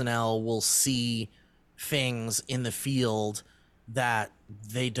personnel will see things in the field that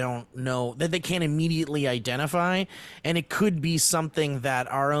they don't know, that they can't immediately identify, and it could be something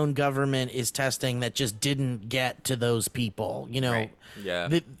that our own government is testing that just didn't get to those people, you know. Right.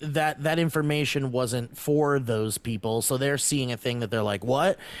 Yeah. That information wasn't for those people, so they're seeing a thing that they're like,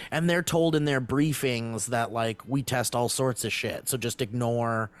 what? And they're told in their briefings that like, we test all sorts of shit, so just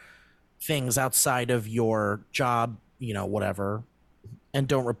ignore things outside of your job, you know, whatever, and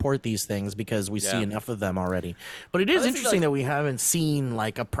don't report these things because we see enough of them already. But it is interesting that we haven't seen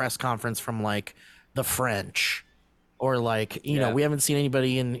like a press conference from like the French or like, you know, we haven't seen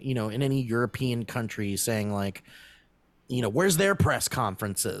anybody in, you know, in any European country saying like, you know, where's their press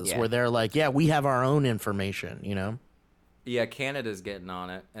conferences where they're like, yeah, we have our own information, you know? Yeah, Canada's getting on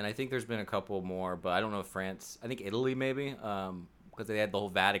it, and I think there's been a couple more, but I don't know if France, I think Italy maybe, because they had the whole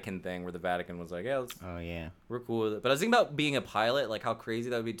Vatican thing where the Vatican was like, yeah, we're cool with it. But I was thinking about being a pilot, like how crazy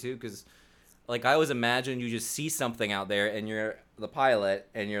that would be too, because like I always imagine you just see something out there and you're the pilot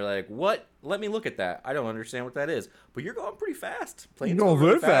and you're like, what? Let me look at that. I don't understand what that is. But you're going pretty fast. You're going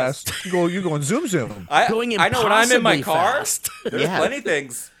very fast. You're going zoom zoom. I know when I'm in my car, fast. there's plenty of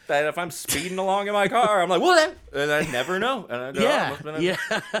things that if I'm speeding along in my car, I'm like, what? And I never know. And I go,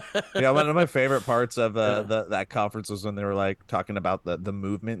 Yeah, one of my favorite parts of that conference was when they were like talking about the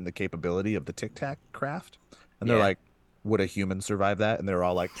movement and the capability of the Tic Tac craft. And they're like, would a human survive that? And they're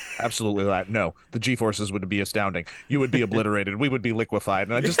all like, absolutely not. No, the G-forces would be astounding. You would be obliterated. We would be liquefied.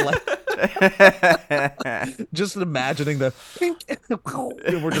 And I just like, just imagining the,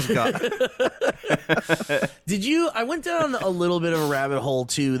 we're just gone. I went down a little bit of a rabbit hole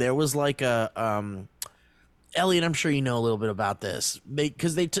too. There was like a, Elliot, I'm sure you know a little bit about this.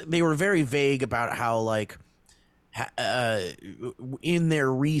 Because they were very vague about how like, in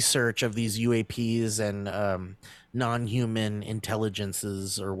their research of these UAPs and non-human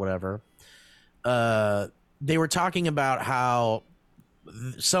intelligences or whatever, they were talking about how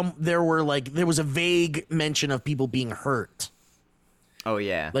there was a vague mention of people being hurt. Oh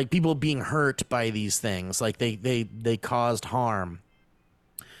yeah, like people being hurt by these things, like they caused harm.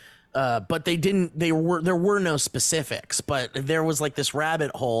 But there were no specifics, but there was like this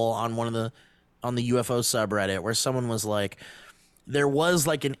rabbit hole on the UFO subreddit where someone was like, there was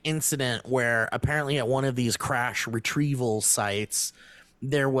like an incident where apparently at one of these crash retrieval sites,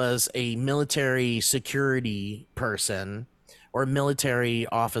 there was a military security person or military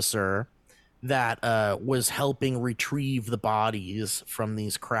officer that was helping retrieve the bodies from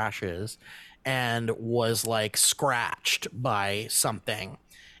these crashes and was like scratched by something.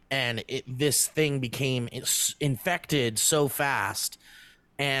 And this thing became infected so fast.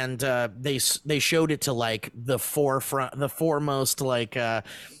 And they showed it to like the foremost like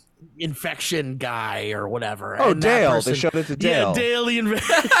infection guy or whatever. Oh, and Dale! They showed it to Dale. Yeah, Dale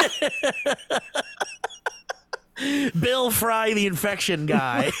the Bill Fry, the infection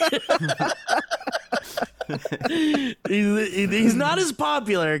guy. he's not as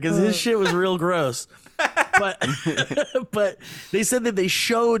popular because his shit was real gross. But they said that they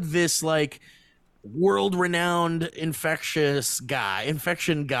showed this like world-renowned infection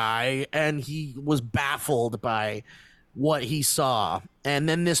guy, and he was baffled by what he saw, and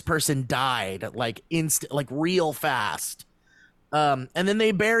then this person died like real fast, and then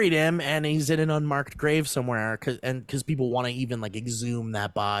they buried him, and he's in an unmarked grave somewhere because people want to even like exhume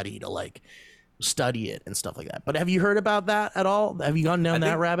that body to like study it and stuff like that. But have you heard about that at all? Have you gone down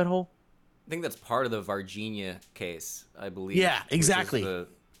that rabbit hole? I think that's part of the Virginia case, I believe. Yeah, exactly.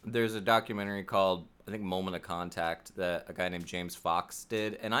 There's a documentary called, I think, Moment of Contact that a guy named James Fox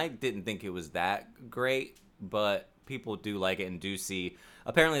did, and I didn't think it was that great, but people do like it and do see.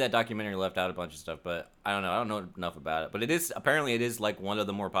 Apparently, that documentary left out a bunch of stuff, but I don't know. I don't know enough about it. But it is like one of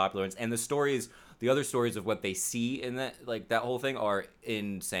the more popular ones. And the other stories of what they see in that whole thing are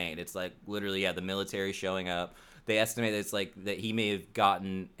insane. It's like literally, the military showing up. They estimate that it's like that he may have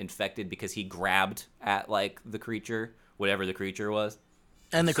gotten infected because he grabbed at like the creature, whatever the creature was.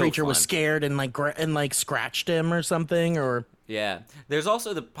 And the creature was scared and like scratched him or something, or yeah. There's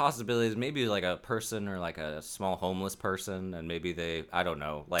also the possibilities maybe like a person or like a small homeless person, and maybe I don't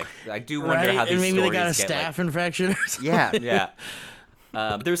know. Like I do wonder how these and maybe stories they got a get, staph infection or something. Yeah.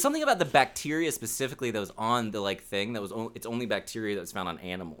 There was something about the bacteria specifically that was on the like thing that was it's only bacteria that's found on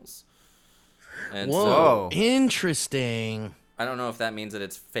animals. And Whoa, interesting. I don't know if that means that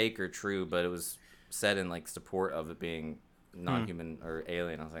it's fake or true, but it was said in like support of it being non-human or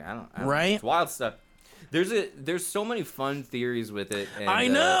alien. I was like, I don't right? Know. It's wild stuff. There's so many fun theories with it. And, I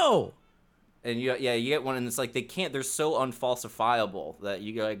know. And you get one, and it's like they're so unfalsifiable that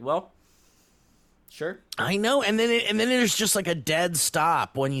you go like, well, sure. I know, and then there's just like a dead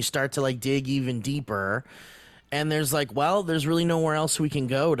stop when you start to like dig even deeper, and there's like, well, there's really nowhere else we can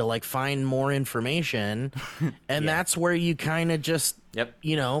go to like find more information, and that's where you kind of just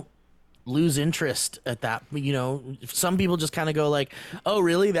lose interest at that. Some people just kind of go like, oh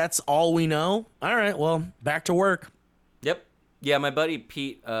really, that's all we know? All right, well, back to work. Yep. Yeah, my buddy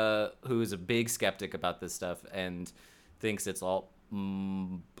Pete, who is a big skeptic about this stuff and thinks it's all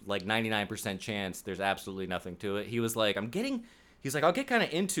like 99% chance, there's absolutely nothing to it. He was like, he's like, I'll get kind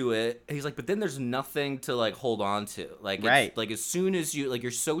of into it. And he's like, but then there's nothing to like hold on to. Like, it's, like as soon as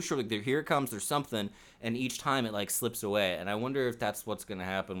you're so sure, like here it comes, there's something, and each time it like slips away. And I wonder if that's what's gonna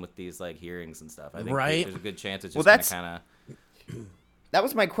happen with these like hearings and stuff. I think there's a good chance it's just gonna kind of. That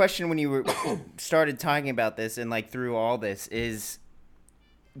was my question when you started talking about this, and like through all this is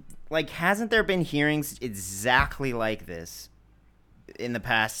like, hasn't there been hearings exactly like this in the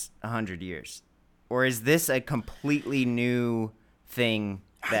past 100 years, or is this a completely new thing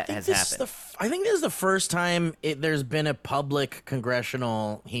that has happened? I think this is the first time there's been a public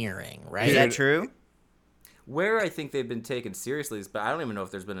congressional hearing, right? Is that true? Where I think they've been taken seriously, but I don't even know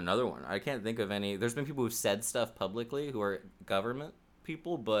if there's been another one. I can't think of any. There's been people who've said stuff publicly who are government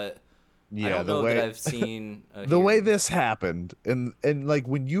people, but I don't know that I've seen the way this happened, and like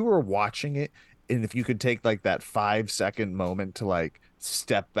when you were watching it, and if you could take like that 5-second moment to like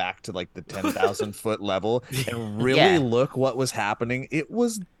step back to like the 10,000 foot level and really look what was happening, it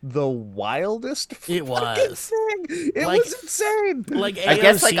was the wildest thing. It was insane. Like AOC I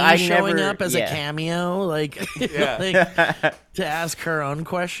guess like I showing never, up as a cameo, like, like to ask her own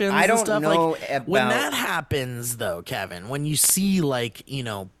questions. I don't and stuff. know like, about when that happens though, Kevin. When you see like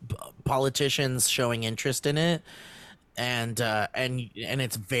politicians showing interest in it, and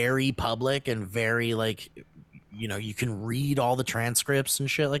it's very public and very like. You can read all the transcripts and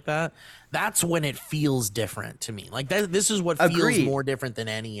shit like that. That's when it feels different to me. Like this is what feels more different than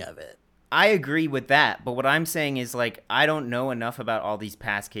any of it. I agree with that, but what I'm saying is like I don't know enough about all these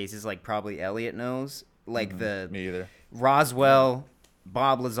past cases. Like probably Elliot knows. Like me either. Roswell,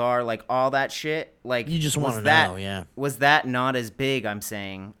 Bob Lazar, like all that shit. Like you just want to know, yeah. Was that not as big? I'm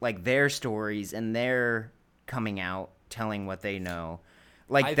saying like their stories and their coming out, telling what they know.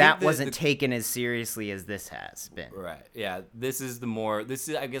 Like that wasn't taken as seriously as this has been. Right. Yeah. This is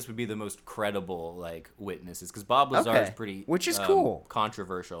I guess would be the most credible like witnesses, because Bob Lazar is pretty, which is cool,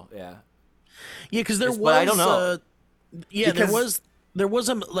 controversial. Yeah. Yeah, because there was. But I don't know. There was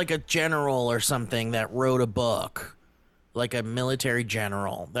a general or something that wrote a book, like a military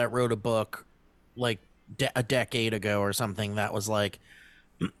general that wrote a book, like a decade ago or something, that was like.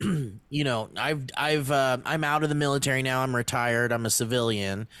 I'm out of the military now. I'm retired. I'm a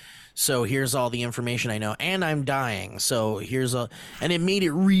civilian. So here's all the information I know, and I'm dying. So and it made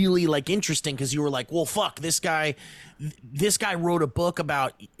it really like interesting, because you were like, well, fuck, this guy wrote a book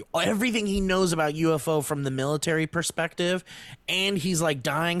about everything he knows about UFO from the military perspective, and he's like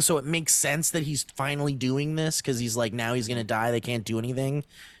dying. So it makes sense that he's finally doing this, because he's like, now he's going to die. They can't do anything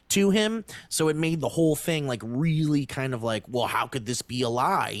to him. So it made the whole thing like really kind of like, well, how could this be a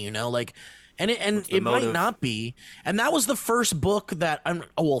lie, like, and it might not be. And that was the first book that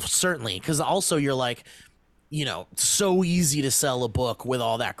certainly, because also you're like, so easy to sell a book with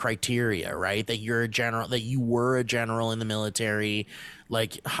all that criteria, right? That you're a general, that you were a general in the military,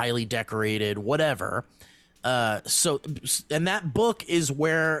 like highly decorated, whatever. So and that book is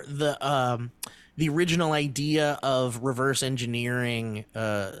where the original idea of reverse engineering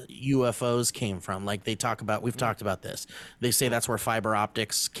UFOs came from. Like we've talked about this. They say that's where fiber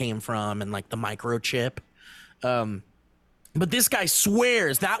optics came from, and like the microchip. But this guy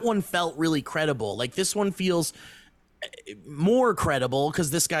swears that one felt really credible. Like this one feels more credible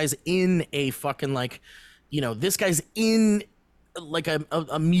because this guy's in a fucking like, this guy's in like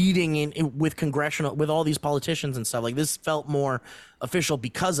a meeting with congressional with all these politicians and stuff. Like this felt more official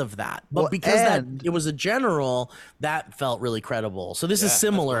because of that. But Well, because that and- it was a general, that felt really credible. So this is Yeah, that's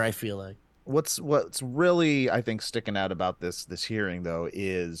similar, cool. I feel like. What's really, I think, sticking out about this hearing though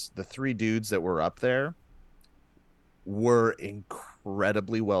is the three dudes that were up there were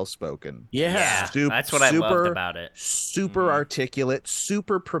incredibly well spoken. Yeah. That's what I loved about it. Super articulate,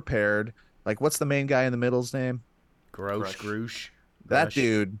 super prepared. Like, what's the main guy in the middle's name? Groosh. That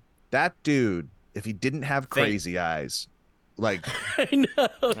dude, if he didn't have crazy eyes, like I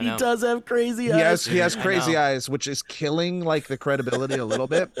know. He know. does have crazy he eyes. has I crazy know. eyes, which is killing like the credibility a little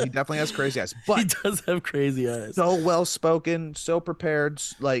bit. He definitely has crazy eyes, He but does have crazy eyes. so well spoken, so prepared.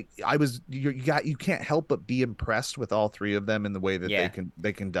 Like you can't help but be impressed with all three of them in the way that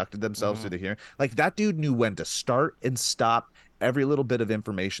they conducted themselves through the hearing. Like that dude knew when to start and stop every little bit of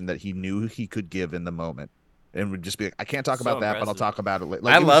information that he knew he could give in the moment. And would just be like, I can't talk So about that, but I'll impressive. talk about it later.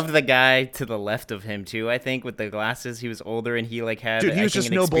 Like, I it was- loved the guy to the left of him too. I think with the glasses, he was older and he like had. dude, he I was think, just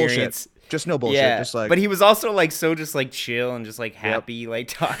an no experience. bullshit. Just no bullshit. Yeah, Just like, but he was also like so just like chill and just like happy, like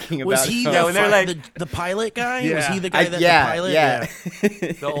talking about. Was he Yeah, when they're like- the pilot guy? Was Yeah. he the guy that the pilot? yeah.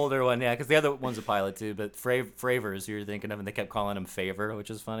 The older one, yeah, because the other one's a pilot too. But Fravors, you're thinking of, and they kept calling him Favor, which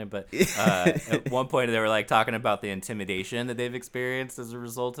is funny. But at one point, they were like talking about the intimidation that they've experienced as a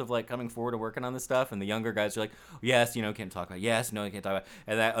result of like coming forward and working on this stuff. And the younger guys are like, yes, can't talk about. Yes, no, you can't talk about.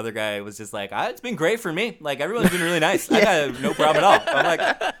 And that other guy was just like, it's been great for me. Like everyone's been really nice. I got no problem at all. I'm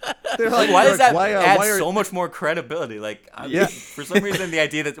like, they're why does that why add are- so much more credibility? Like, Yeah. for some reason, the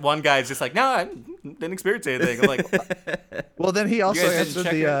idea that one guy is just like, no, I didn't experience anything. I'm like, Well, then he also guys didn't answered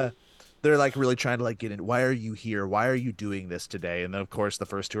check the. They're like really trying to like get in. Why are you here? Why are you doing this today? And then of course the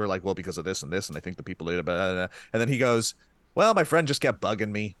first two are like, well, because of this and this, and I think the people did it. Blah, blah, blah. And then he goes, well, my friend just kept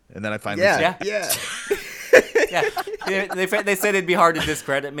bugging me, and then I finally said, yeah. Yeah, they said it'd be hard to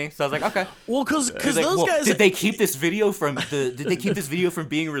discredit me, so I was like, okay. Well, because He's like, those well, guys. did they keep this video from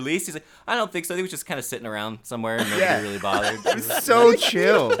being released? He's like, I don't think so. He was just kind of sitting around somewhere and nobody really bothered. so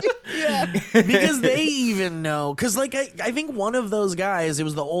chill. Because they even know. Because like I think one of those guys, it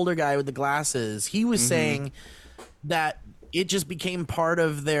was the older guy with the glasses. He was saying that it just became part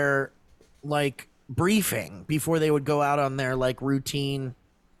of their like briefing before they would go out on their like routine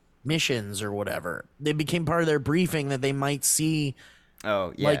missions or whatever. They became part of their briefing that they might see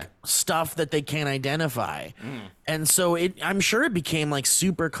Oh yeah. like stuff that they can't identify. And so I'm sure it became like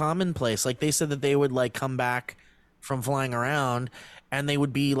super commonplace. Like they said that they would like come back from flying around and they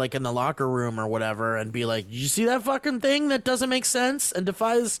would be like in the locker room or whatever and be like, "Did you see that fucking thing that doesn't make sense and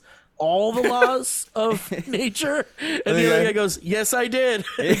defies all the laws of nature?" And the other guy goes, "Yes, I did."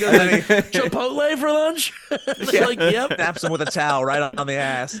 And he goes, like, "Chipotle for lunch?" They're like, "Yep, snaps him with a towel right on the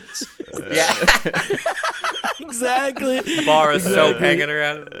ass. exactly." Bar of soap hanging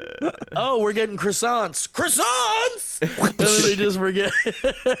around. Oh, we're getting croissants. Croissants! And then they just forget.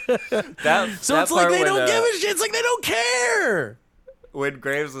 So it's like they don't give a shit. It's like they don't care. When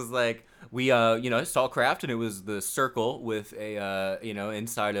Graves was like, we saw craft, and it was the circle with a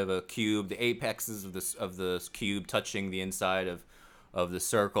inside of a cube, the apexes of the cube touching the inside of the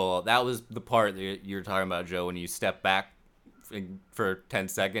circle. That was the part that you're talking about, Joe, when you step back for 10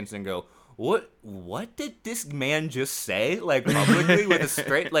 seconds and go, what did this man just say, like publicly with a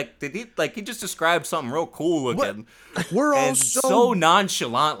straight, like did he just described something real cool looking? We're all and so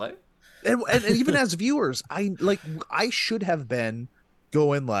nonchalantly. and even as viewers, I should have been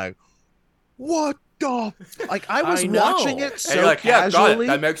going like, what the like I was I know. watching it And so you're like, yeah, got it. casually.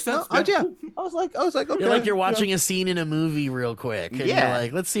 That makes sense. No, Yeah. I was like, okay. You're like you're watching a scene in a movie real quick. And Yeah. you're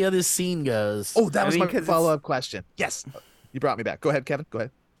like, let's see how this scene goes. Oh, that was my 'cause it's- follow-up question. Yes. You brought me back. Go ahead, Kevin. Go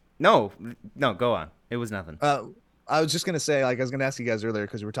ahead. No, go on. It was nothing. I was just gonna say, like, I was gonna ask you guys earlier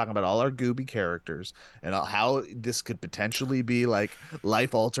because we were talking about all our Gooby characters and how this could potentially be like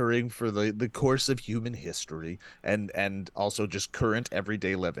life altering for the course of human history and also just current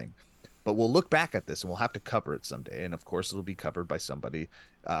everyday living. But we'll look back at this and we'll have to cover it someday, and of course it'll be covered by somebody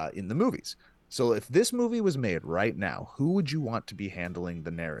in the movies. So if this movie was made right now, who would you want to be handling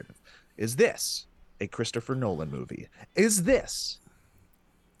the narrative? Is this a Christopher Nolan movie? Is this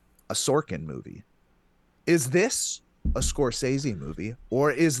a Sorkin movie? Is this a Scorsese movie?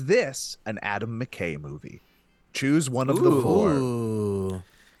 Or is this an Adam McKay movie? Choose one of the four. Ooh.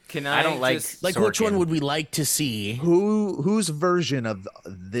 Can I don't like just, Like, which one Sorkin. would we like to see? Whose version of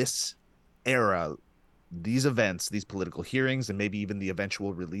this era, these events, these political hearings, and maybe even the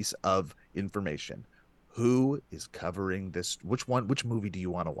eventual release of information, who is covering this? Which movie do you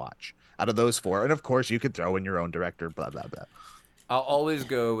want to watch out of those four? And of course, you could throw in your own director, blah, blah, blah. I'll always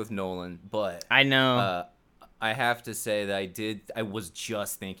go with Nolan, but I know. I have to say that I was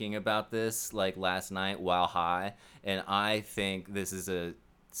just thinking about this like last night while high, and I think this is a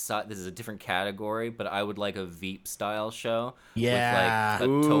different category, but I would like a Veep style show. Yeah. With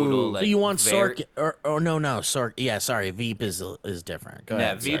like a total like. So you want very, Sork or no Sork? Yeah, sorry, Veep is different. Go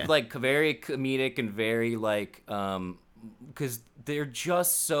ahead. Veep sorry. like very comedic and very like because they're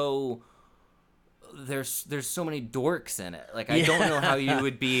just so. There's so many dorks in it. Like I don't know how you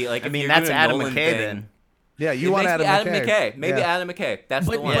would be like. I if mean, you're that's doing a Adam Nolan McKay thing, then. Yeah, you it want makes me Adam McKay. Maybe Yeah. Adam McKay. That's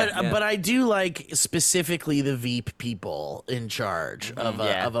the one. But I do like specifically the Veep people in charge of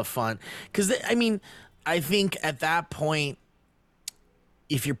a fun, because I mean, I think at that point,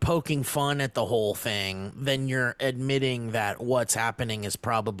 if you're poking fun at the whole thing, then you're admitting that what's happening is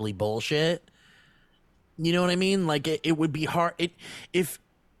probably bullshit. You know what I mean? Like it would be hard if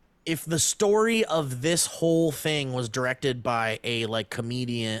the story of this whole thing was directed by a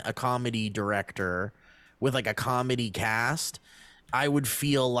comedy director with like a comedy cast, I would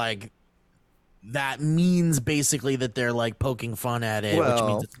feel like that means basically that they're like poking fun at it, which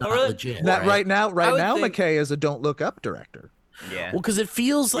means it's not legit. That right now, think- McKay is a Don't Look Up director. Yeah. Well, because it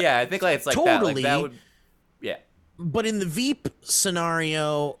feels like I think like it's like totally. that. Like that would, yeah. But in the Veep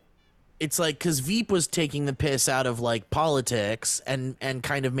scenario, it's like because Veep was taking the piss out of like politics and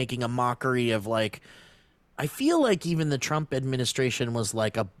kind of making a mockery of like. I feel like even the Trump administration was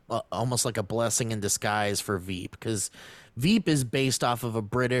like almost like a blessing in disguise for Veep, because Veep is based off of a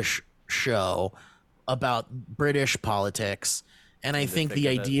British show about British politics, and I think the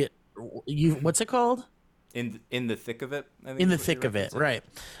idea what's it called? In the thick of it. I think In the is what thick you're of it, referencing. right.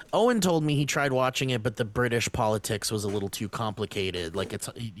 Owen told me he tried watching it, but the British politics was a little too complicated. Like it's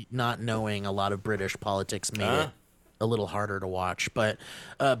not knowing a lot of British politics made it a little harder to watch. But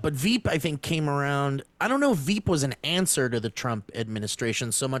Veep, I think, came around. I don't know if Veep was an answer to the Trump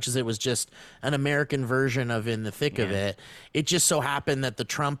administration so much as it was just an American version of In the Thick of It. It just so happened that the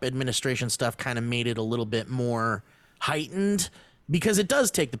Trump administration stuff kind of made it a little bit more heightened, because it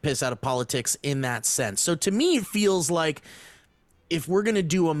does take the piss out of politics in that sense. So to me, it feels like if we're going to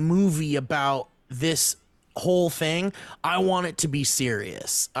do a movie about this whole thing, I want it to be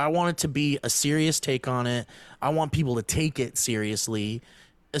serious. I want it to be a serious take on it. I want people to take it seriously,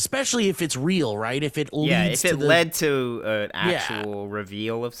 especially if it's real, right? If it leads if it to led to an actual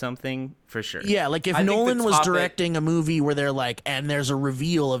reveal of something, for sure. Yeah, like if I think the Nolan was topic- directing a movie where they're like, and there's a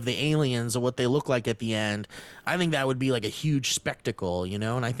reveal of the aliens and what they look like at the end, I think that would be like a huge spectacle, you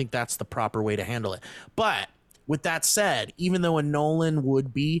know? And I think that's the proper way to handle it. But with that said, even though a Nolan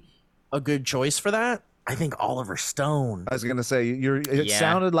would be a good choice for that, I think Oliver Stone. I was gonna say it Yeah,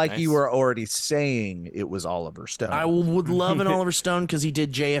 sounded like nice. you were already saying it was Oliver Stone. I would love an Oliver Stone because he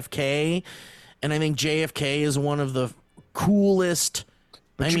did JFK, and I think JFK is one of the coolest.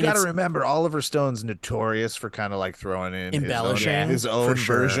 But you got to remember, Oliver Stone's notorious for kind of like throwing in Embellishing, his own for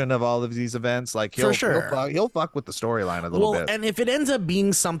sure. version of all of these events. Like For sure. he'll fuck with the storyline a little bit. And if it ends up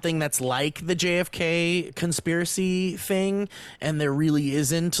being something that's like the JFK conspiracy thing, and there really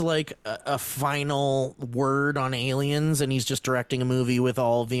isn't like a final word on aliens, and he's just directing a movie with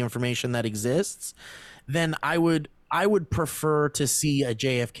all of the information that exists, then I would prefer to see a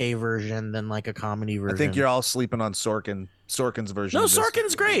JFK version than like a comedy version. I think you're all sleeping on Sorkin's version. No, of this.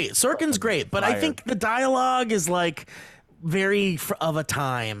 Sorkin's great. Sorkin's great, but I Fire. think the dialogue is like very of a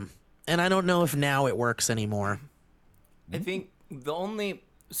time, and I don't know if now it works anymore. I think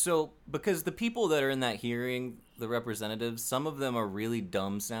because the people that are in that hearing, the representatives, some of them are really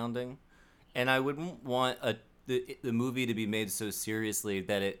dumb sounding, and I wouldn't want the movie to be made so seriously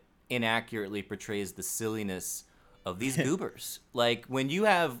that it inaccurately portrays the silliness of these goobers. Like when you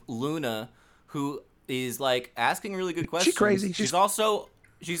have Luna, who is like asking really good questions. She crazy.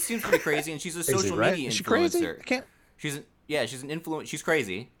 She seems pretty crazy, and she's a social right? media Is she influencer. crazy? I can't. She's an influencer. She's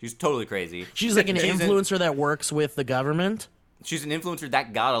crazy. She's totally crazy. She's like an She's influencer that works with the government. She's an influencer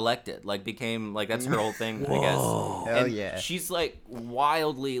that got elected, like became like that's her whole thing, I guess. Hell And yeah. she's like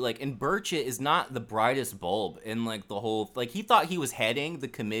wildly like, and Burchett is not the brightest bulb in like the whole like he thought he was heading the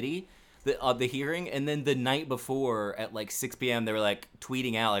committee, the hearing, and then the night before at like 6 p.m. they were like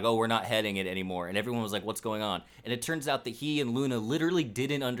tweeting out like, oh, we're not heading it anymore, and everyone was like, what's going on? And it turns out that he and Luna literally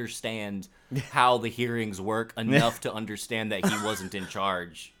didn't understand how the hearings work enough to understand that he wasn't in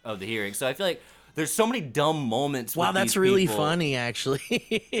charge of the hearing. So I feel like there's so many dumb moments. Wow, with that's these really people. funny, actually.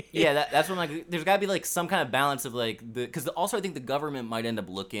 Yeah, that's when like there's got to be like some kind of balance of like because also I think the government might end up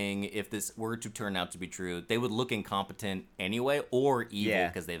looking, if this were to turn out to be true, they would look incompetent anyway or evil Yeah.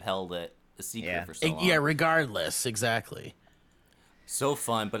 because they've held it a secret Yeah. for so long. Yeah, regardless, exactly. So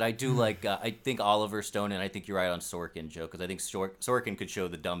fun, but I do like. I think Oliver Stone, and I think you're right on Sorkin, Joe, because I think Sorkin could show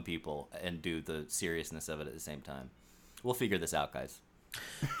the dumb people and do the seriousness of it at the same time. We'll figure this out, guys.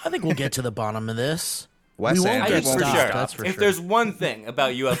 I think we'll get to the bottom of this. Wes we won't Anderson. get For stopped, sure. that's for if sure. there's one thing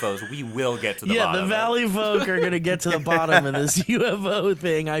about UFOs, we will get to the Yeah, bottom. the Valley folk are going to get to the bottom of this UFO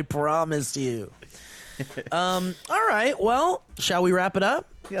thing, I promise you. All right, well, shall we wrap it up?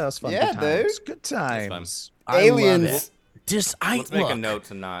 Yeah, that's fun. Yeah, Good times. dude. Good times. I love Aliens. it. Just Let's make a look, note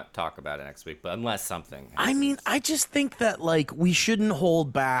to not talk about it next week, but unless something. I mean, I just think that like we shouldn't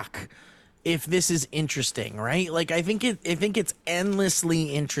hold back if this is interesting, right? Like I think it's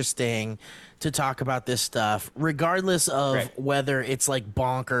endlessly interesting to talk about this stuff, regardless of Right. whether it's like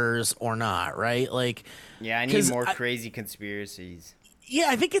bonkers or not, right? Like Yeah, I need 'cause more crazy conspiracies. yeah,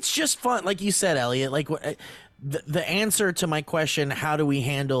 I think it's just fun, like you said, Elliot. Like the answer to my question, how do we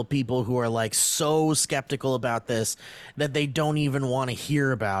handle people who are like so skeptical about this that they don't even want to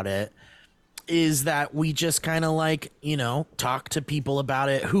hear about it, is that we just kind of like, you know, talk to people about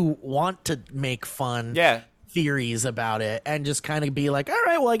it who want to make fun Yeah. theories about it and just kind of be like, all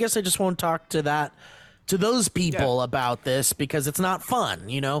right, well, I guess I just won't talk to those people about this because it's not fun,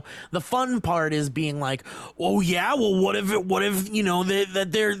 you know. The fun part is being like, oh yeah, well, what if you know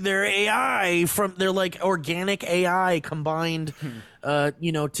that they're AI they're like organic AI combined,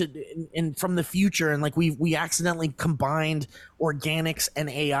 you know, and from the future, and like we accidentally combined organics and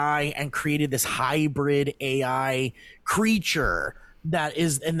AI and created this hybrid AI creature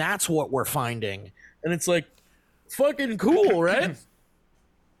and that's what we're finding, and it's like fucking cool, right?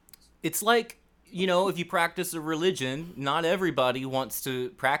 It's like, you know, if you practice a religion, not everybody wants to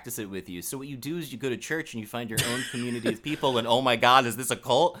practice it with you. So what you do is you go to church and you find your own community of people, and oh my God, is this a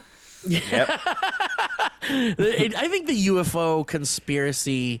cult? Yep. I think the UFO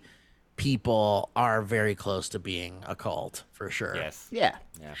conspiracy people are very close to being a cult for sure. Yes. Yeah.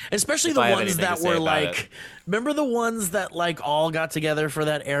 Yeah. Especially If the I have ones anything to that say were about like, it. remember the ones that like all got together for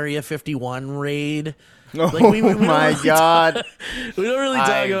that Area 51 raid? Oh Like, we don't my really God. We don't really talk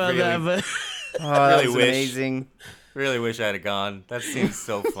I about that, really- but Oh, that Really was wish. amazing. Really wish I had gone. That seems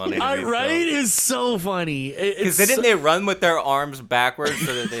so funny. right? It's so funny. Because It's didn't they run with their arms backwards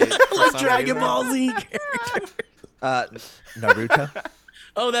so that they like Dragon Ball Z character. Naruto.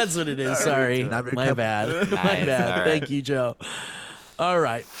 Oh, that's what it is. Sorry. Naruto. My bad. My Nice. bad. All right. Thank you, Joe. All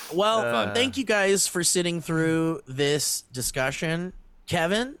right. Well, thank you guys for sitting through this discussion.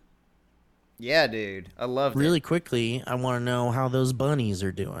 Kevin, Yeah, dude. I loved really it. quickly, I want to know how those bunnies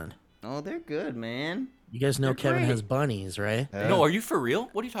are doing. Oh, they're good, man. You guys know They're Kevin great. has bunnies, right? No, are you for real?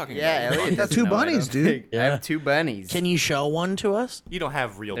 What are you talking Yeah, about? Elliot doesn't Two know, I bunnies, don't dude. think. I Yeah. have two bunnies. Can you show one to us? You don't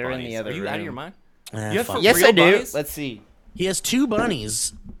have real They're in bunnies. the other Are you out of room. your mind? Eh, You have fuck. for Yes, real I do. bunnies? Let's see. He has two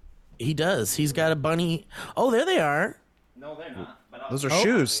bunnies. He does. He's got a bunny. Oh, there they are. No, they're not. But Those are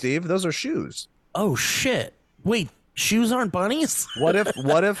shoes, Steve. Those are shoes. Oh shit! Wait, shoes aren't bunnies. What if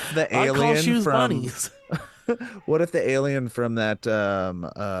the I call alien shoes from bunnies. what if the alien from that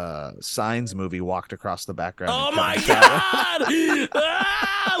Signs movie walked across the background? Oh and my Kevin saw god!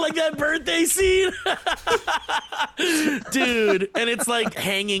 Ah, like that birthday scene, dude. And it's like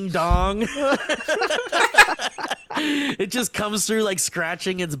hanging dong. It just comes through like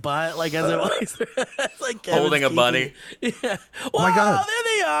scratching its butt, like as it walks. It's like Kevin's Holding a keeping- bunny. Yeah. my Wow, God.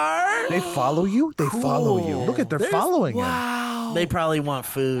 there they are. They follow you. They follow you. Look at they're following him. Wow. They probably want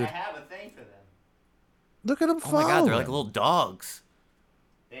food. have a thing for them. Look at them Oh follow. my God, they're like him. little dogs.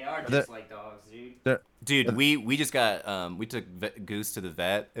 They are just like dogs, dude. They're- Dude, we just got we took Goose to the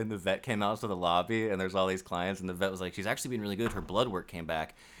vet, and the vet came out to the lobby, and there's all these clients, and the vet was like, she's actually been really good. Her blood work came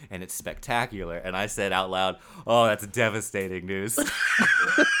back, and it's spectacular. And I said out loud, oh, that's devastating news.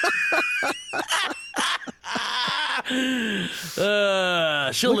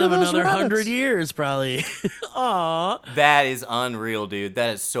 She'll Look live at those another 100 rabbits. years probably. Aw. That is unreal, dude.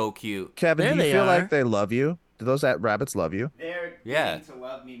 That is so cute. Kevin, There do you they feel are. like they love you? Do those rabbits love you? They're Yeah. getting to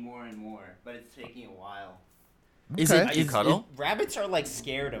love me more and more, but it's taking a while. Is Okay. it? You is- cuddle? Rabbits are like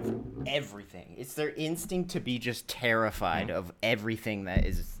scared of everything. It's their instinct to be just terrified of everything that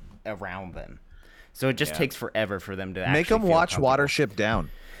is around them. So it just Yeah. takes forever for them to Make actually them feel watch comfortable. Watership Down.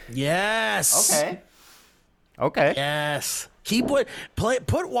 Yes. Okay. Yes. Put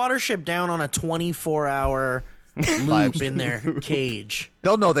Watership down on a 24-hour loop in their cage.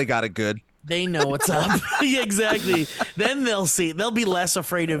 They'll know they got it good. They know what's up. Yeah, exactly. Then they'll see. They'll be less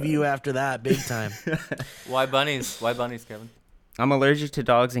afraid of you after that, big time. Why bunnies? Why bunnies, Kevin? I'm allergic to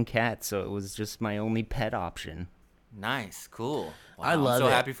dogs and cats, so it was just my only pet option. Nice, cool. Wow, I love I'm so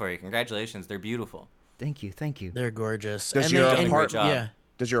it. happy for you. Congratulations, they're beautiful. Thank you. They're gorgeous. Does and your they, and, great job. Yeah.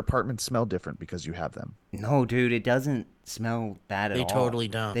 Does your apartment smell different because you have them? No, dude, it doesn't smell bad at all. They totally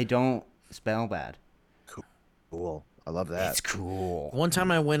don't. They don't smell bad. Cool. I love that. It's cool. One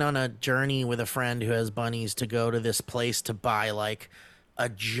time I went on a journey with a friend who has bunnies to go to this place to buy like a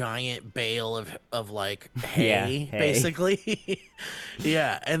giant bale of like hay, Yeah, hay. basically.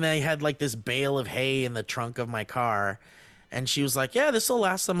 Yeah, and they had like this bale of hay in the trunk of my car, and she was like, "Yeah, this will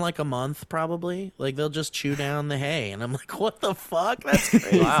last them like a month probably. Like they'll just chew down the hay." And I'm like, "What the fuck? That's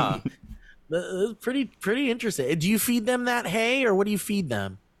crazy." Wow. That's pretty interesting. Do you feed them that hay, or what do you feed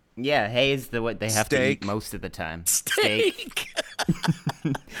them? Yeah, hay is what they have to Steak. eat most of the time. Steak.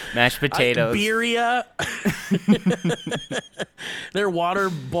 Mashed potatoes. Birria. Their water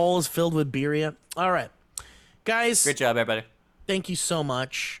bowl is filled with birria. All right. Guys, Great job, everybody. thank you so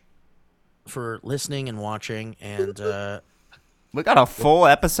much for listening and watching. And We got a full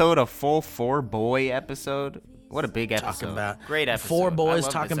episode, a full 4-boy episode. What a big episode. talking about Great episode. four I boys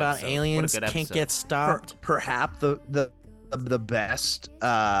love talking this about episode. What a aliens good can't episode. get stopped. Perhaps the best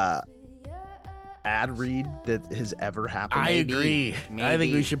ad read that has ever happened. I agree. I think we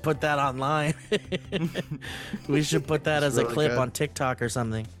Maybe. should put that online. We should put that as a really clip good. on TikTok or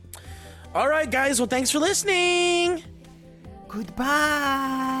something. All right, guys. Well, thanks for listening.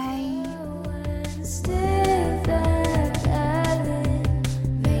 Goodbye.